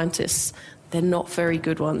scientists. They're not very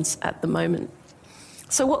good ones at the moment.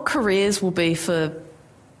 So what careers will be for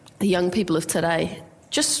the young people of today,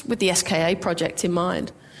 just with the SKA project in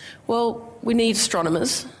mind? Well, we need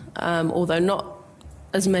astronomers, although not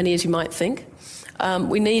as many as you might think.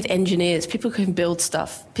 We need engineers, people who can build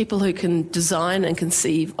stuff, people who can design and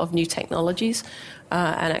conceive of new technologies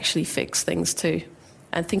and actually fix things too,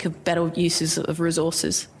 and think of better uses of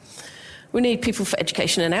resources. We need people for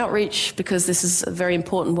education and outreach, because this is a very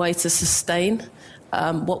important way to sustain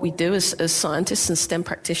what we do as scientists and STEM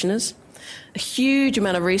practitioners. A huge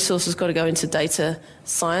amount of resources got to go into data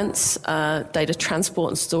science, data transport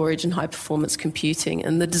and storage, and high-performance computing,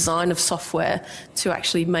 and the design of software to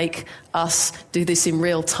actually make us do this in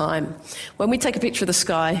real time. When we take a picture of the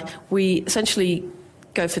sky, we essentially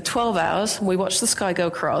go for 12 hours, and we watch the sky go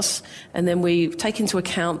across, and then we take into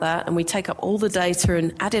account that, and we take up all the data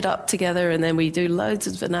and add it up together, and then we do loads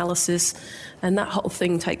of analysis, and that whole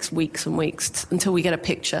thing takes weeks and weeks until we get a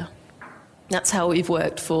picture. That's how we've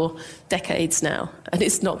worked for decades now, and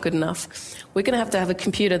it's not good enough. We're going to have a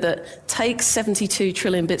computer that takes 72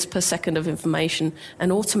 trillion bits per second of information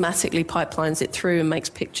and automatically pipelines it through and makes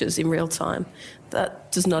pictures in real time.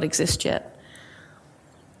 That does not exist yet.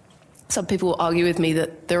 Some people will argue with me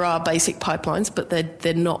that there are basic pipelines, but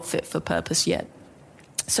they're not fit for purpose yet.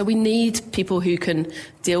 So we need people who can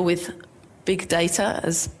deal with big data,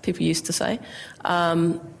 as people used to say,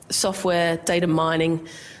 software, data mining,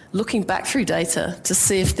 looking back through data to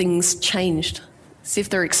see if things changed, see if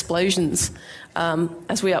there are explosions.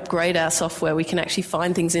 As we upgrade our software, we can actually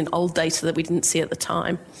find things in old data that we didn't see at the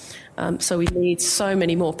time. So we need so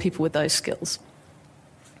many more people with those skills.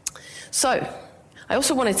 So I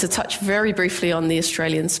also wanted to touch very briefly on the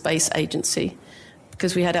Australian Space Agency,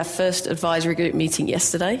 because we had our first advisory group meeting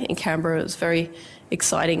yesterday in Canberra. It was very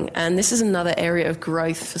exciting. And this is another area of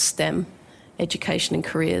growth for STEM education and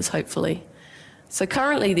careers, hopefully. So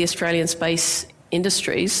currently the Australian space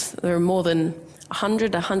industries, there are more than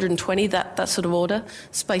 100, 120, that sort of order,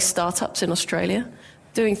 space startups in Australia,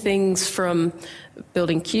 doing things from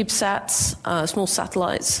building CubeSats, small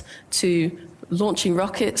satellites, to launching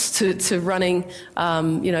rockets, to running,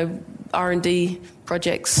 R&D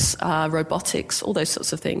projects, robotics, all those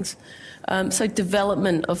sorts of things. So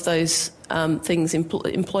development of those things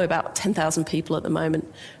employ about 10,000 people at the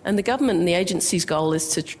moment. And the government and the agency's goal is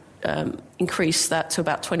to increase that to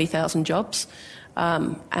about 20,000 jobs,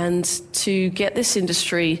 and to get this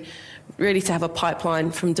industry really to have a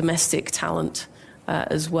pipeline from domestic talent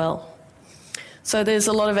as well. So there's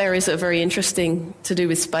a lot of areas that are very interesting to do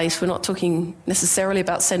with space. We're not talking necessarily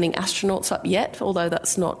about sending astronauts up yet, although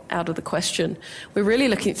that's not out of the question. We're really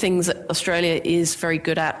looking at things that Australia is very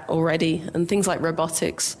good at already, and things like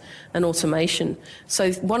robotics and automation.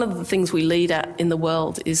 So one of the things we lead at in the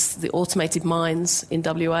world is the automated mines in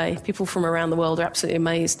WA. People from around the world are absolutely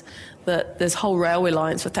amazed that there's whole railway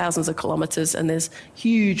lines for thousands of kilometres, and there's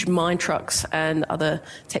huge mine trucks and other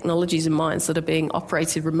technologies in mines that are being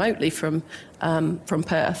operated remotely from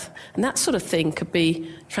Perth. And that sort of thing could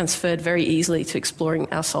be transferred very easily to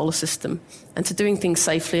exploring our solar system and to doing things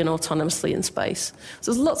safely and autonomously in space.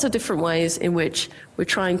 So there's lots of different ways in which we're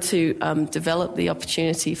trying to develop the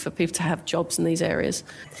opportunity for people to have jobs in these areas.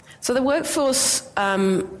 So the workforce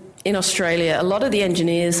in Australia, a lot of the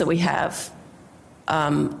engineers that we have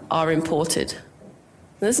are imported.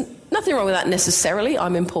 There's nothing wrong with that necessarily.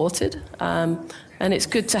 I'm imported, and it's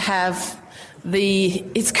good to have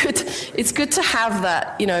it's good to have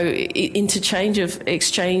that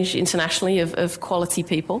exchange internationally of quality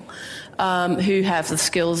people who have the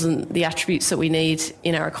skills and the attributes that we need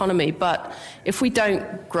in our economy. But if we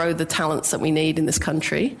don't grow the talents that we need in this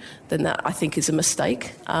country, then that I think is a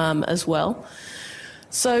mistake as well.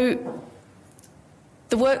 So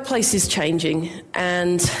the workplace is changing,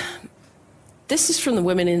 and this is from the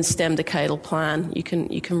Women in STEM Decadal Plan. You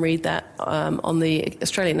can read that on the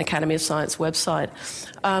Australian Academy of Science website.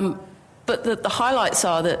 But the highlights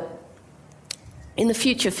are that in the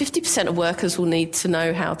future, 50% of workers will need to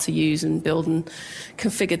know how to use and build and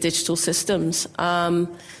configure digital systems. There'll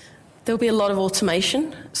be a lot of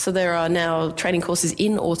automation, so there are now training courses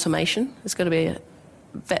in automation. There's going to be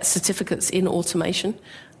vet certificates in automation.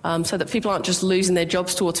 So that people aren't just losing their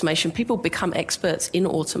jobs to automation, people become experts in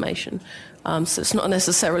automation. So it's not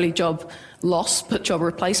necessarily job loss, but job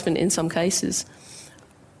replacement in some cases.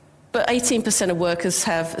 But 18% of workers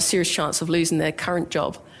have a serious chance of losing their current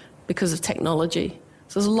job because of technology.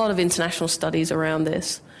 So there's a lot of international studies around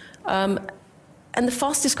this. And the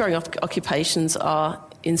fastest growing occupations are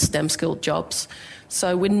in STEM-skilled jobs.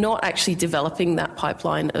 So we're not actually developing that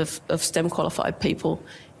pipeline of STEM-qualified people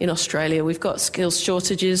in Australia. We've got skills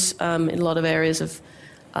shortages in a lot of areas of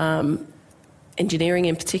engineering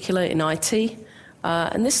in particular, in IT.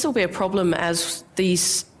 And this will be a problem as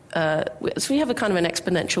these, as we have a kind of an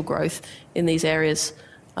exponential growth in these areas.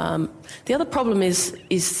 The other problem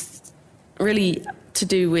is really to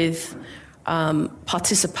do with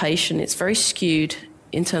participation. It's very skewed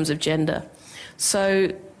in terms of gender. So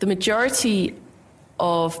the majority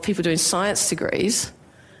of people doing science degrees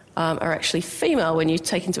are actually female when you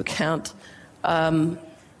take into account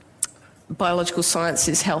biological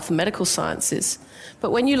sciences, health and medical sciences.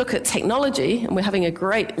 But when you look at technology, and we're having a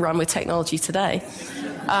great run with technology today,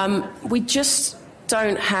 we just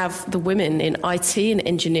don't have the women in IT and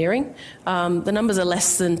engineering. The numbers are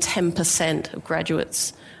less than 10% of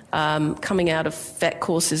graduates coming out of vet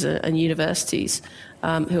courses and universities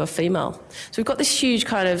who are female. So we've got this huge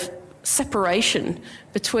kind of separation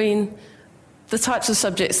between the types of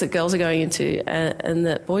subjects that girls are going into and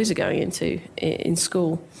that boys are going into in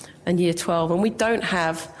school and Year 12. And we don't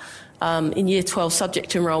have, in Year 12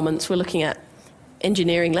 subject enrolments, we're looking at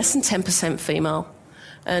engineering less than 10% female,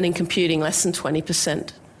 and in computing less than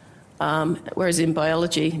 20%, whereas in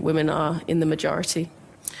biology, women are in the majority.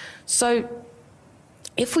 So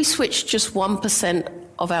if we switch just 1%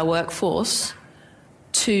 of our workforce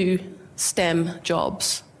to STEM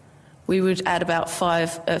jobs, we would add about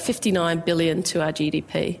 59 billion to our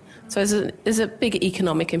GDP. So there's a big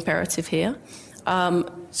economic imperative here.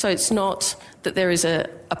 So it's not that there is a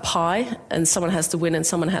pie and someone has to win and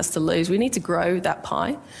someone has to lose. We need to grow that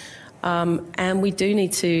pie. And we do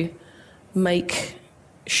need to make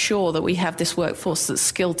sure that we have this workforce that's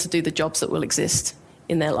skilled to do the jobs that will exist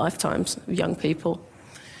in their lifetimes, young people.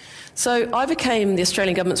 So I became the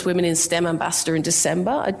Australian Government's Women in STEM Ambassador in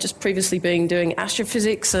December. I'd just previously been doing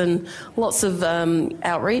astrophysics and lots of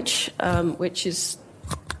outreach, which is,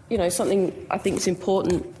 something I think is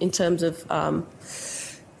important in terms of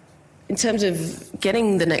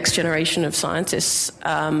getting the next generation of scientists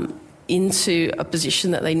into a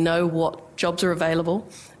position that they know what jobs are available,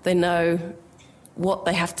 they know what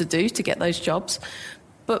they have to do to get those jobs.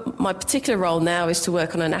 But my particular role now is to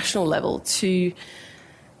work on a national level to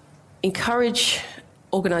encourage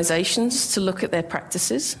organisations to look at their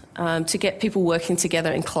practices, to get people working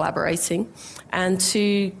together and collaborating, and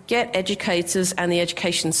to get educators and the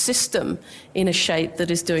education system in a shape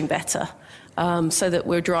that is doing better, so that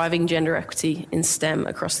we're driving gender equity in STEM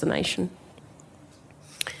across the nation.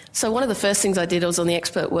 So one of the first things I did was on the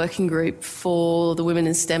expert working group for the Women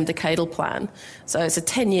in STEM Decadal Plan. So it's a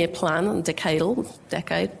 10-year plan,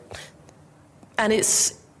 decade, and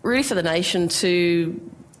it's really for the nation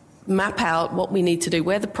to map out what we need to do,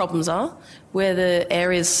 where the problems are, where the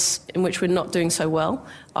areas in which we're not doing so well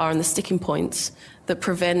are, and the sticking points that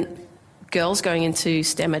prevent girls going into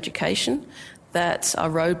STEM education, that are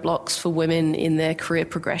roadblocks for women in their career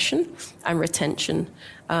progression and retention,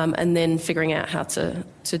 and then figuring out how to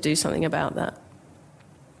do something about that.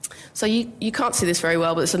 So you can't see this very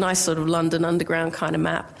well, but it's a nice sort of London Underground kind of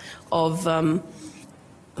map of, a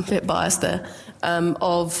bit biased there,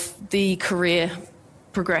 of the career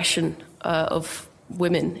progression of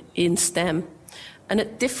women in STEM. And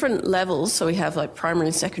at different levels, so we have like primary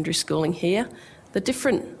and secondary schooling here, the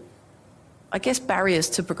different, barriers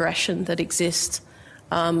to progression that exist.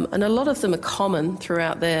 And a lot of them are common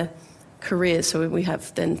throughout their careers. So we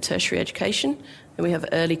have then tertiary education, and we have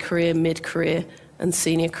early career, mid-career, and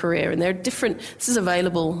senior career. And they're different. This is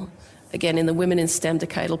available, again, in the Women in STEM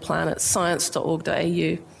Decadal Plan at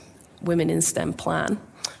science.org.au, Women in STEM Plan.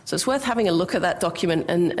 So it's worth having a look at that document,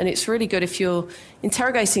 and it's really good if you're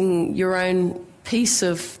interrogating your own piece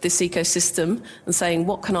of this ecosystem and saying,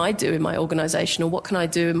 what can I do in my organisation, or what can I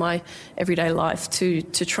do in my everyday life to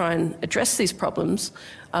try and address these problems.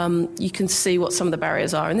 You can see what some of the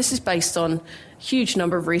barriers are. And this is based on a huge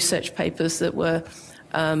number of research papers that were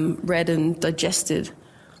read and digested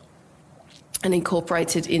and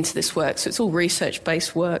incorporated into this work. So it's all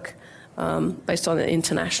research-based work based on an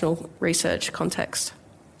international research context.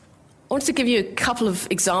 I want to give you a couple of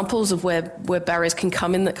examples of where barriers can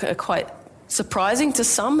come in that are quite surprising to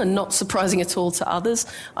some and not surprising at all to others.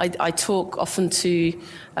 I talk often to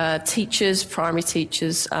teachers, primary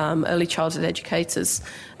teachers, early childhood educators,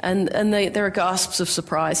 and there are gasps of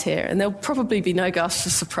surprise here, and there'll probably be no gasps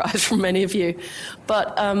of surprise from many of you.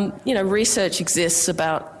 But, research exists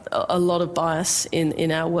about a lot of bias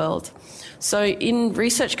in our world. So in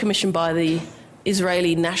research commissioned by the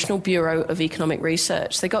Israeli National Bureau of Economic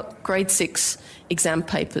Research, they got grade 6 exam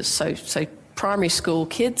papers, so primary school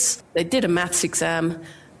kids. They did a maths exam.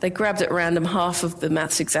 They grabbed at random half of the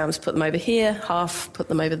maths exams, put them over here, half put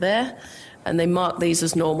them over there, and they marked these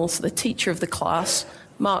as normal. So the teacher of the class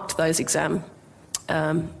marked those exams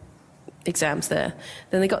there.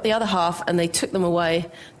 Then they got the other half and they took them away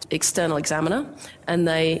to the external examiner, and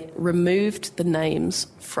they removed the names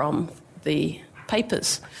from the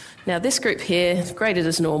papers. Now, this group here is graded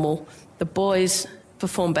as normal. The boys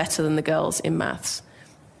performed better than the girls in maths.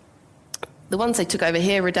 The ones they took over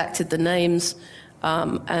here redacted the names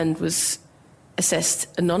and was assessed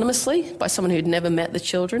anonymously by someone who'd never met the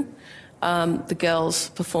children. the girls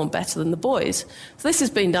perform better than the boys. So this has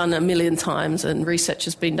been done a million times, and research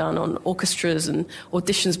has been done on orchestras and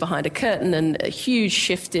auditions behind a curtain, and a huge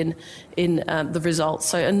shift in the results.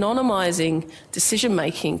 So anonymizing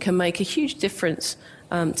decision-making can make a huge difference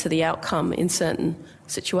to the outcome in certain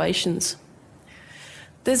situations.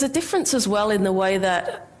 There's a difference as well in the way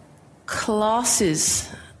that classes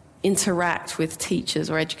interact with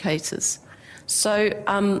teachers or educators.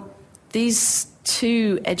 So these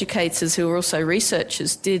two educators who are also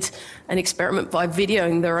researchers did an experiment by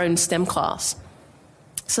videoing their own STEM class.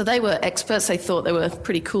 So they were experts, they thought they were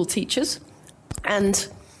pretty cool teachers, and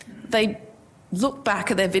they looked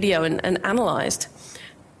back at their video and analysed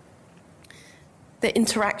their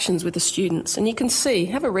interactions with the students. And you can see,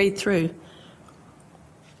 have a read through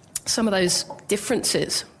some of those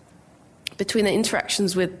differences between the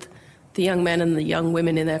interactions with the young men and the young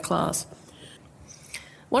women in their class.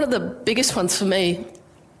 One of the biggest ones for me,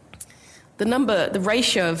 the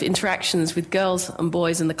ratio of interactions with girls and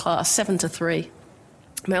boys in the class, 7-3,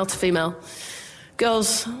 male to female.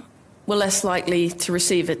 Girls were less likely to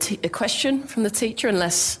receive a question from the teacher and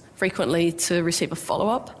less frequently to receive a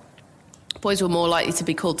follow-up. Boys were more likely to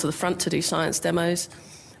be called to the front to do science demos.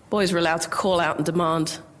 Boys were allowed to call out and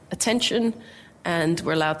demand attention, and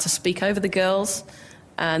were allowed to speak over the girls,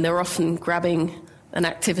 and they were often grabbing an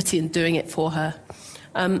activity and doing it for her.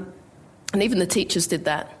 And even the teachers did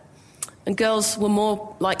that. And girls were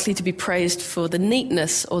more likely to be praised for the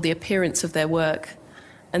neatness or the appearance of their work,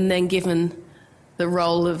 and then given the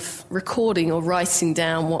role of recording or writing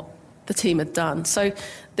down what the team had done. So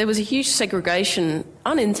there was a huge segregation,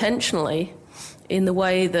 unintentionally, in the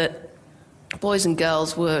way that boys and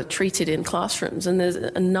girls were treated in classrooms, and there's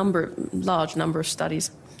a large number of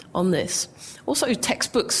studies on this. Also,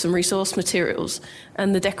 textbooks and resource materials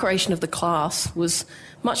and the decoration of the class was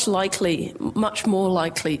much more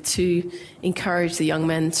likely to encourage the young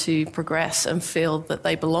men to progress and feel that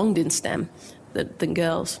they belonged in STEM than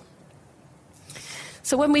girls.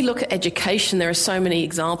 So when we look at education, there are so many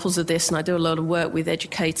examples of this, and I do a lot of work with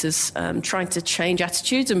educators trying to change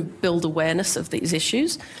attitudes and build awareness of these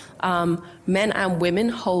issues. Men and women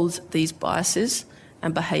hold these biases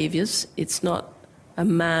and behaviours. It's not a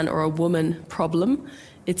man or a woman problem.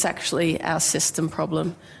 It's actually our system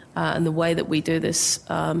problem, and the way that we do this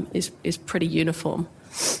is pretty uniform.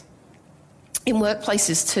 In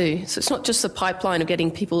workplaces too. So it's not just the pipeline of getting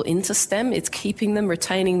people into STEM, it's keeping them,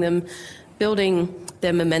 retaining them, building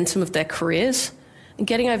their momentum of their careers, and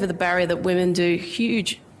getting over the barrier that women do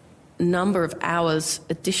huge number of hours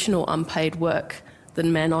additional unpaid work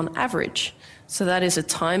than men on average. So that is a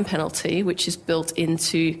time penalty which is built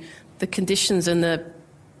into the conditions and the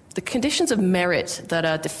conditions of merit that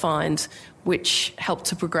are defined, which help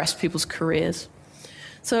to progress people's careers.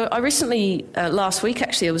 So I recently, last week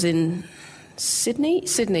actually, I was in Sydney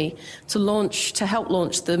to help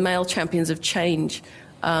launch the Male Champions of Change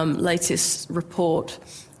latest report.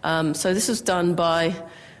 So this was done by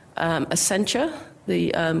Accenture,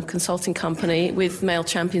 the consulting company, with Male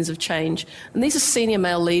Champions of Change. And these are senior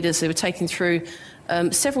male leaders who were taken through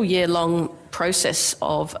several year-long process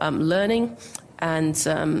of learning, and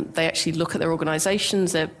they actually look at their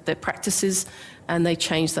organisations, their practices, and they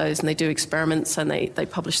change those, and they do experiments, and they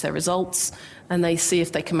publish their results, and they see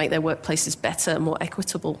if they can make their workplaces better and more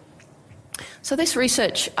equitable. So this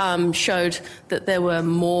research showed that there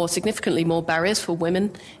were significantly more barriers for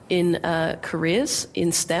women in careers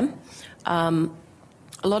in STEM.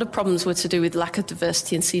 A lot of problems were to do with lack of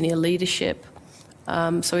diversity in senior leadership.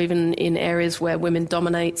 So even in areas where women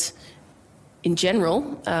dominate in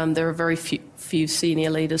general, there are very few senior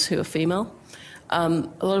leaders who are female. A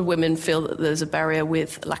lot of women feel that there's a barrier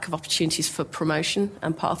with lack of opportunities for promotion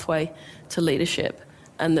and pathway to leadership,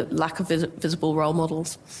 and the lack of visible role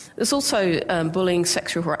models. There's also bullying,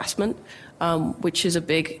 sexual harassment, which is a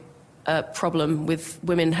big problem with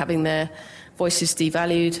women having their voices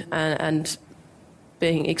devalued and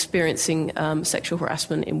experiencing sexual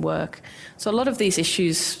harassment in work. So a lot of these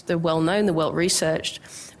issues, they're well known, they're well researched,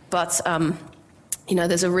 but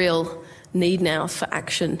there's a real need now for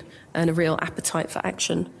action and a real appetite for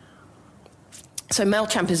action. So Male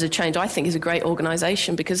Champions of Change, I think, is a great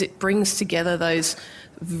organisation because it brings together those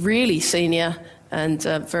really senior and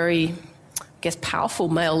very, powerful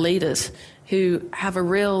male leaders who have a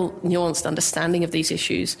real nuanced understanding of these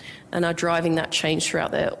issues and are driving that change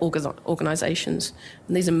throughout their organisations.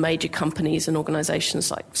 And these are major companies and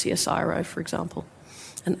organisations like CSIRO, for example,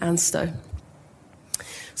 and ANSTO.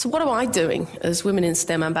 So what am I doing as Women in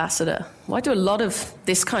STEM ambassador? Well, I do a lot of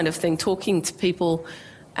this kind of thing, talking to people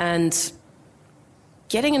and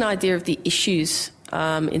getting an idea of the issues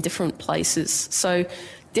in different places. So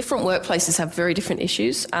different workplaces have very different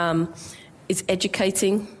issues. It's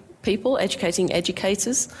educating people, educating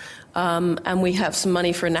educators, and we have some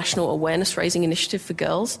money for a national awareness raising initiative for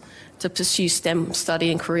girls to pursue STEM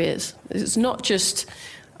study and careers. It's not just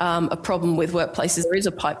a problem with workplaces. There is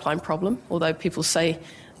a pipeline problem, although people say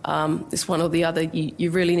it's one or the other.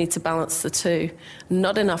 You really need to balance the two.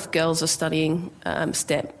 Not enough girls are studying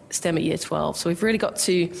STEM at Year 12, so we've really got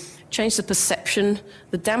to change the perception.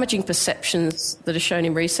 The damaging perceptions that are shown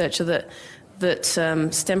in research are that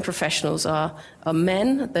STEM professionals are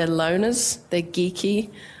men, they're loners, they're geeky,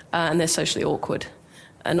 and they're socially awkward.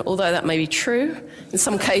 And although that may be true in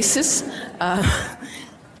some cases,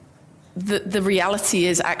 the reality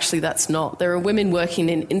is actually that's not. There are women working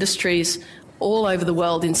in industries all over the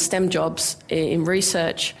world in STEM jobs, in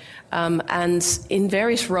research, and in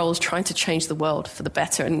various roles trying to change the world for the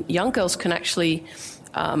better. And young girls can actually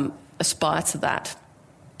aspire to that.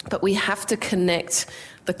 But we have to connect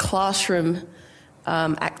the classroom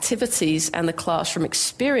activities and the classroom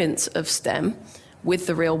experience of STEM with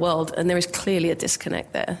the real world, and there is clearly a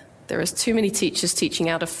disconnect there. There is too many teachers teaching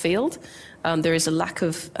out of field. There is a lack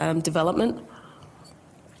of development,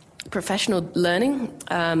 professional learning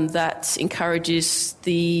that encourages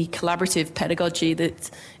the collaborative pedagogy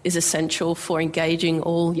that is essential for engaging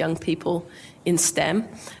all young people in STEM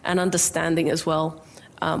and understanding as well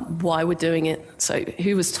why we're doing it. So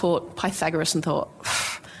who was taught Pythagoras and thought,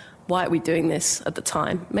 why are we doing this at the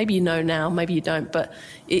time? Maybe you know now, maybe you don't, but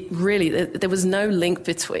it really, there was no link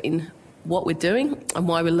between what we're doing and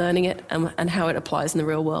why we're learning it and how it applies in the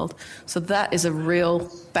real world. So that is a real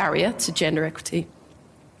barrier to gender equity.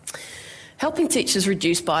 Helping teachers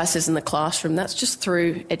reduce biases in the classroom, that's just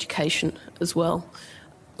through education as well.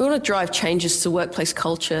 We want to drive changes to workplace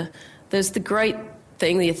culture. There's the great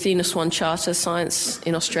thing, the Athena Swan Charter, Science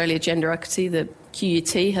in Australia Gender Equity. The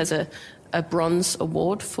QUT has a bronze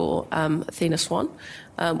award for Athena Swan,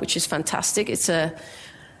 which is fantastic. It's a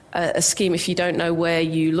scheme, if you don't know, where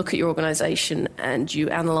you look at your organisation and you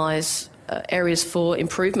analyse areas for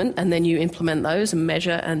improvement, and then you implement those and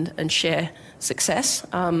measure and share success,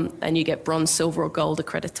 and you get bronze, silver or gold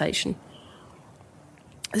accreditation.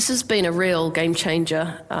 This has been a real game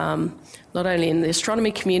changer, not only in the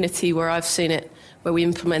astronomy community where I've seen it, where we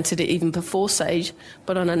implemented it even before SAGE,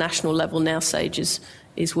 but on a national level now SAGE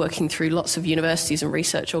is working through lots of universities and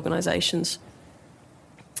research organisations.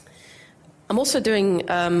 I'm also doing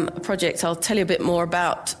a project I'll tell you a bit more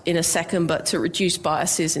about in a second, but to reduce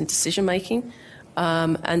biases in decision making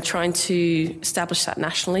and trying to establish that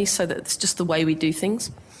nationally so that it's just the way we do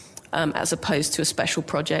things as opposed to a special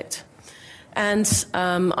project. And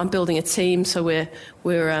I'm building a team, so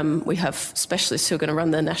we have specialists who are going to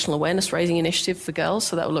run the National Awareness Raising Initiative for girls,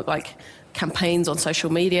 so that will look like campaigns on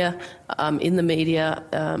social media, in the media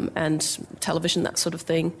and television, that sort of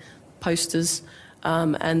thing, posters,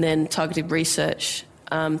 and then targeted research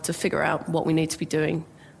to figure out what we need to be doing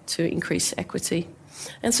to increase equity.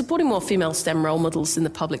 And supporting more female STEM role models in the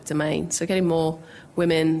public domain, so getting more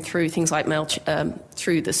women through things like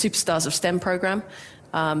through the Superstars of STEM program.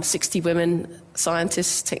 60 women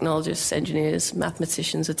scientists, technologists, engineers,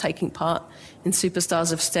 mathematicians are taking part in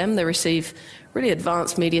Superstars of STEM. They receive really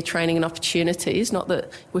advanced media training and opportunities. Not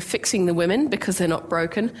that we're fixing the women because they're not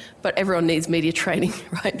broken, but everyone needs media training,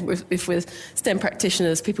 right? If we're STEM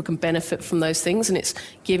practitioners, people can benefit from those things, and it's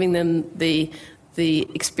giving them the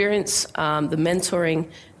experience, the mentoring,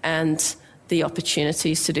 and the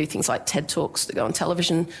opportunities to do things like TED Talks, to go on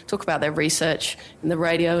television, talk about their research in the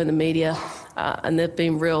radio and the media, and there have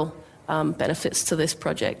been real benefits to this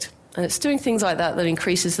project. And it's doing things like that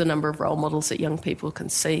increases the number of role models that young people can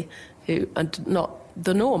see who are not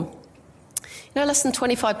the norm. You know, less than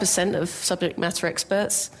 25% of subject matter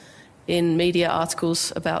experts in media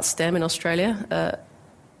articles about STEM in Australia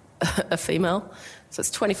are female, so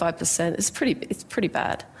it's 25%. It's pretty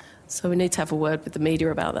bad. So we need to have a word with the media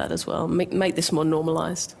about that as well, make this more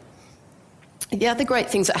normalised. The other great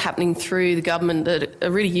things that are happening through the government that are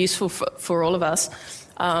really useful for all of us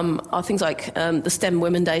are things like the STEM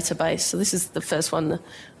Women database. So this is the first one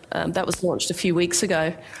that was launched a few weeks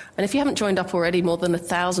ago. And if you haven't joined up already, more than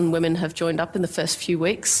 1,000 women have joined up in the first few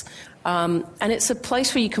weeks. And it's a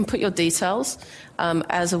place where you can put your details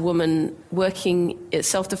as a woman working,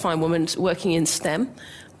 self-defined woman working in STEM,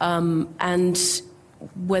 and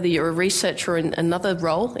whether you're a researcher in another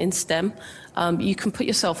role in STEM, you can put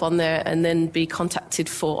yourself on there and then be contacted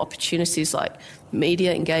for opportunities like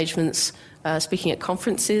media engagements, speaking at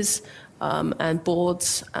conferences, and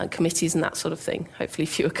boards, committees and that sort of thing. Hopefully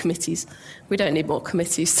fewer committees. We don't need more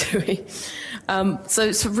committees, do we? So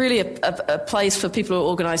it's really a place for people who are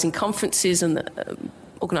organising conferences and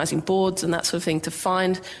organising boards and that sort of thing to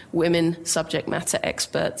find women subject matter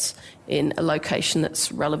experts in a location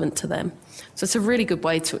that's relevant to them. So it's a really good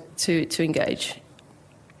way to engage.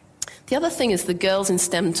 The other thing is the Girls in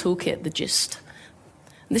STEM Toolkit, the GIST.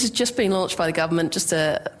 And this has just been launched by the government just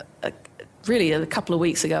really a couple of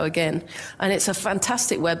weeks ago again. And it's a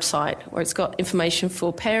fantastic website where it's got information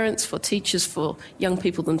for parents, for teachers, for young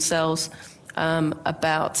people themselves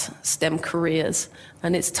about STEM careers.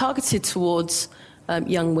 And it's targeted towards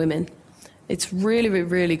young women. It's really,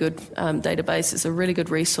 really good database. It's a really good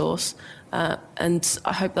resource. And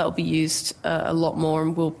I hope that will be used a lot more,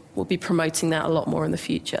 and we'll be promoting that a lot more in the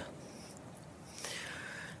future.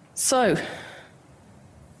 So,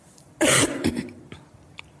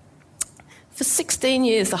 for 16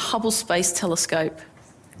 years, the Hubble Space Telescope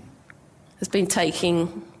has been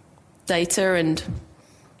taking data and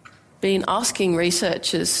been asking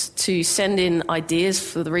researchers to send in ideas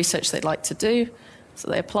for the research they'd like to do.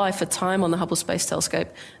 So they apply for time on the Hubble Space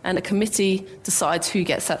Telescope, and a committee decides who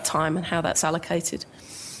gets that time and how that's allocated.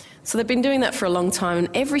 So they've been doing that for a long time, and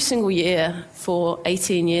every single year for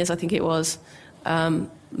 18 years, I think it was,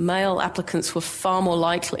 male applicants were far more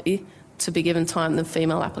likely to be given time than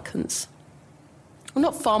female applicants. Well,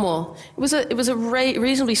 not far more. It was a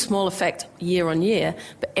reasonably small effect year on year,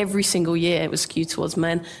 but every single year it was skewed towards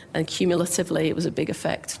men, and cumulatively it was a big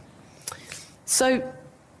effect. So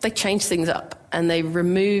they changed things up, and they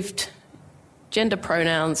removed gender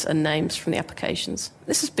pronouns and names from the applications.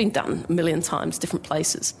 This has been done a million times, different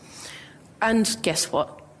places. And guess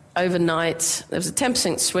what? Overnight, there was a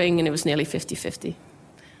 10% swing, and it was nearly 50-50.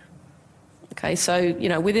 Okay, so,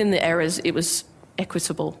 within the errors, it was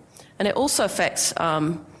equitable. And it also affects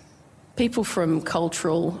people from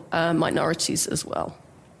cultural minorities as well.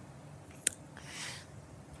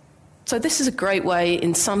 So this is a great way,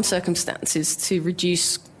 in some circumstances, to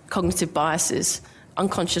reduce cognitive biases,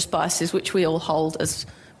 unconscious biases, which we all hold as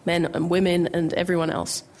men and women and everyone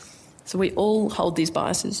else. So we all hold these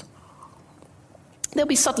biases. There'll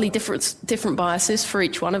be subtly different biases for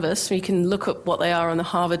each one of us. You can look at what they are on the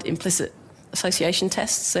Harvard implicit association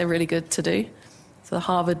tests. They're really good to do. So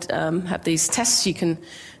Harvard have these tests you can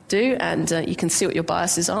do, and you can see what your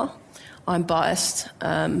biases are. I'm biased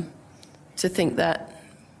to think that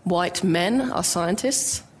white men are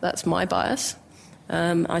scientists. That's my bias.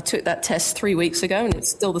 I took that test 3 weeks ago, and it's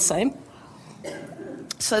still the same.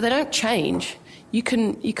 So they don't change. You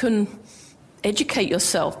can educate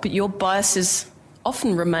yourself, but your biases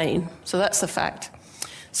often remain. So that's the fact.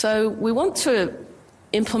 So we want to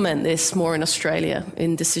implement this more in Australia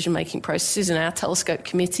in decision-making processes, in our telescope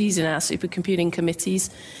committees, in our supercomputing committees,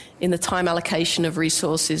 in the time allocation of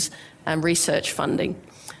resources and research funding.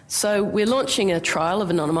 So we're launching a trial of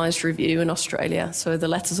anonymised review in Australia. So the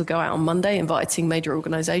letters will go out on Monday, inviting major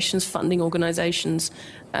organisations, funding organisations,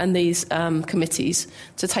 and these committees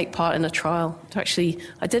to take part in a trial to actually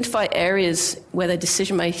identify areas where their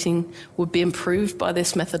decision-making would be improved by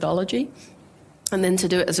this methodology, and then to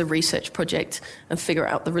do it as a research project and figure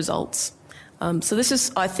out the results. So this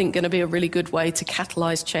is, I think, going to be a really good way to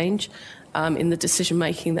catalyse change in the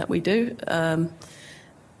decision-making that we do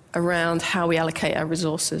around how we allocate our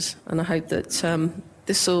resources. And I hope that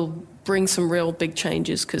this will bring some real big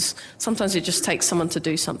changes, because sometimes it just takes someone to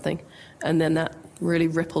do something, and then that really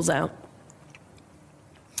ripples out.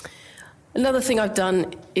 Another thing I've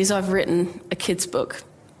done is I've written a kid's book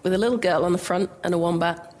with a little girl on the front and a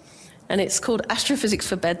wombat. And it's called Astrophysics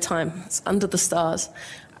for Bedtime. It's Under the Stars.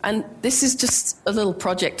 And this is just a little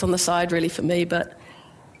project on the side, really, for me. But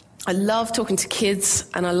I love talking to kids,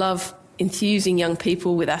 and I love enthusing young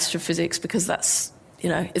people with astrophysics, because that's,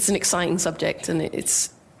 it's an exciting subject, and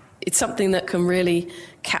it's something that can really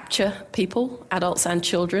capture people, adults and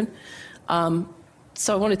children.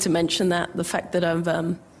 So I wanted to mention that, the fact that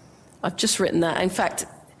I've just written that. In fact,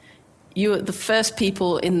 you are the first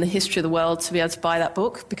people in the history of the world to be able to buy that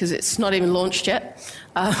book, because it's not even launched yet.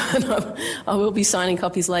 I will be signing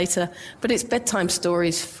copies later. But it's bedtime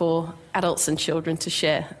stories for adults and children to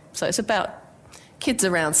share. So it's about kids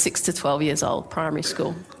around 6 to 12 years old, primary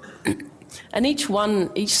school. And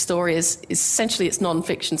each story is essentially, it's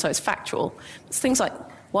non-fiction, so it's factual. It's things like,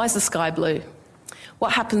 why is the sky blue?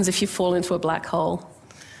 What happens if you fall into a black hole?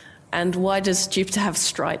 And why does Jupiter have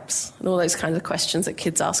stripes? And all those kinds of questions that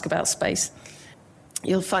kids ask about space.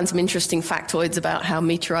 You'll find some interesting factoids about how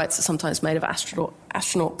meteorites are sometimes made of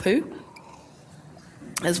astronaut poo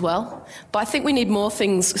as well. But I think we need more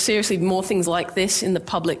things like this in the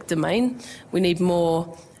public domain. We need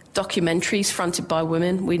more documentaries fronted by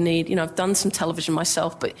women. We need, I've done some television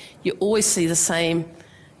myself, but you always see the same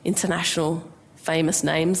international famous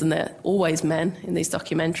names, and they're always men in these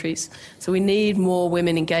documentaries. So we need more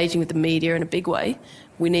women engaging with the media in a big way.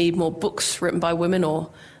 We need more books written by women or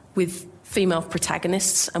with female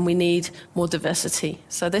protagonists, and we need more diversity.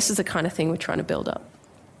 So this is the kind of thing we're trying to build up.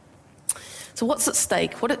 So what's at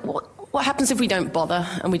stake? What happens if we don't bother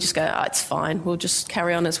and we just go, it's fine, we'll just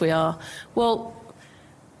carry on as we are? Well,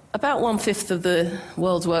 about 1/5 of the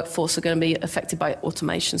world's workforce are going to be affected by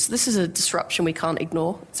automation. So this is a disruption we can't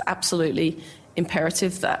ignore. It's absolutely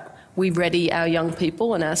imperative that we ready our young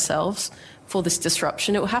people and ourselves for this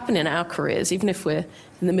disruption. It will happen in our careers, even if we're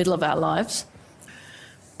in the middle of our lives.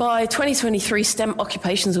 By 2023, STEM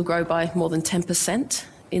occupations will grow by more than 10%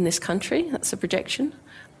 in this country. That's a projection.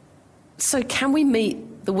 So can we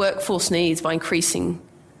meet the workforce needs by increasing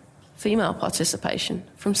female participation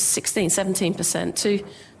from 17% to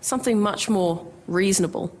something much more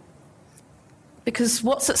reasonable? Because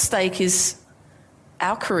what's at stake is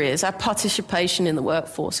our careers, our participation in the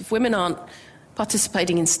workforce. If women aren't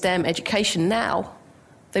participating in STEM education now,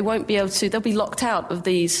 they won't be able to, they'll be locked out of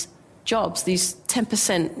these jobs, these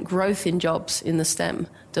 10% growth in jobs in the STEM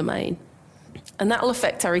domain. And that will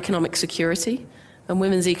affect our economic security. And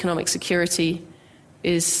women's economic security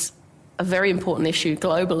is a very important issue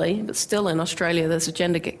globally, but still in Australia there's a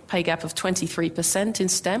gender pay gap of 23% in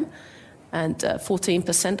STEM and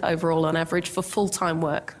 14% overall on average for full-time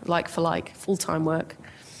work, like for like, full-time work.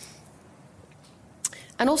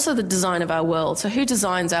 And also the design of our world. So who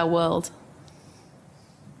designs our world?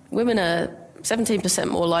 Women are 17%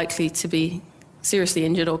 more likely to be seriously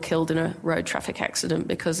injured or killed in a road traffic accident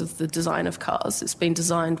because of the design of cars. It's been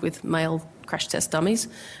designed with male crash test dummies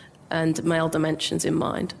and male dimensions in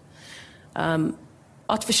mind.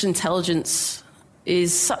 Artificial intelligence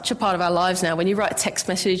is such a part of our lives now. When you write a text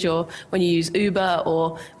message or when you use Uber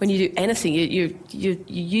or when you do anything, you're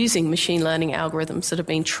using machine learning algorithms that have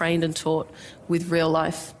been trained and taught with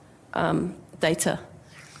real-life data.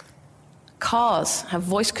 Cars have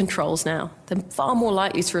voice controls now. They're far more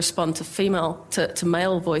likely to respond to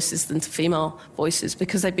male voices than to female voices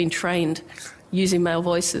because they've been trained using male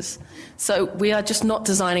voices. So we are just not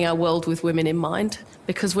designing our world with women in mind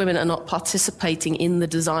because women are not participating in the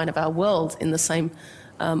design of our world in the same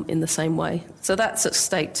way. So that's at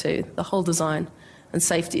stake too, the whole design and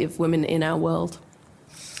safety of women in our world.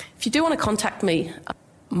 If you do want to contact me,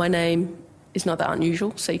 my name is not that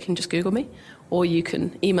unusual, so you can just Google me, or you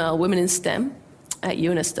can email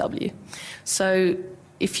womeninstem@UNSW. So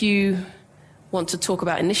if you want to talk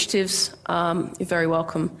about initiatives, you're very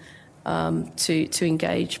welcome to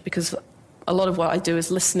engage, because a lot of what I do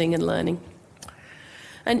is listening and learning.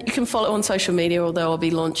 And you can follow on social media, although I'll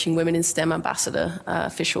be launching Women in STEM Ambassador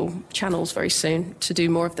official channels very soon to do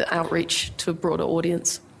more of the outreach to a broader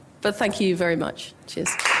audience. But thank you very much.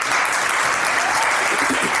 Cheers.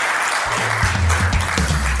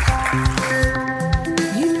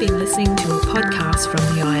 You've been listening to a podcast from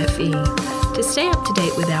the IFE. To stay up to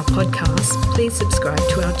date with our podcasts, please subscribe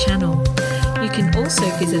to our channel. You can also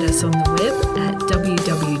visit us on the web at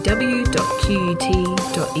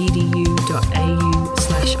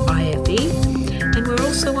www.qut.edu.au/IFE, and we're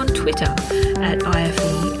also on Twitter at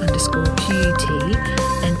IFE_QUT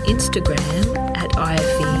and Instagram at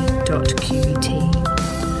IFE.QUT.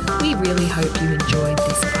 We really hope you enjoyed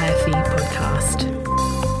this IFE podcast.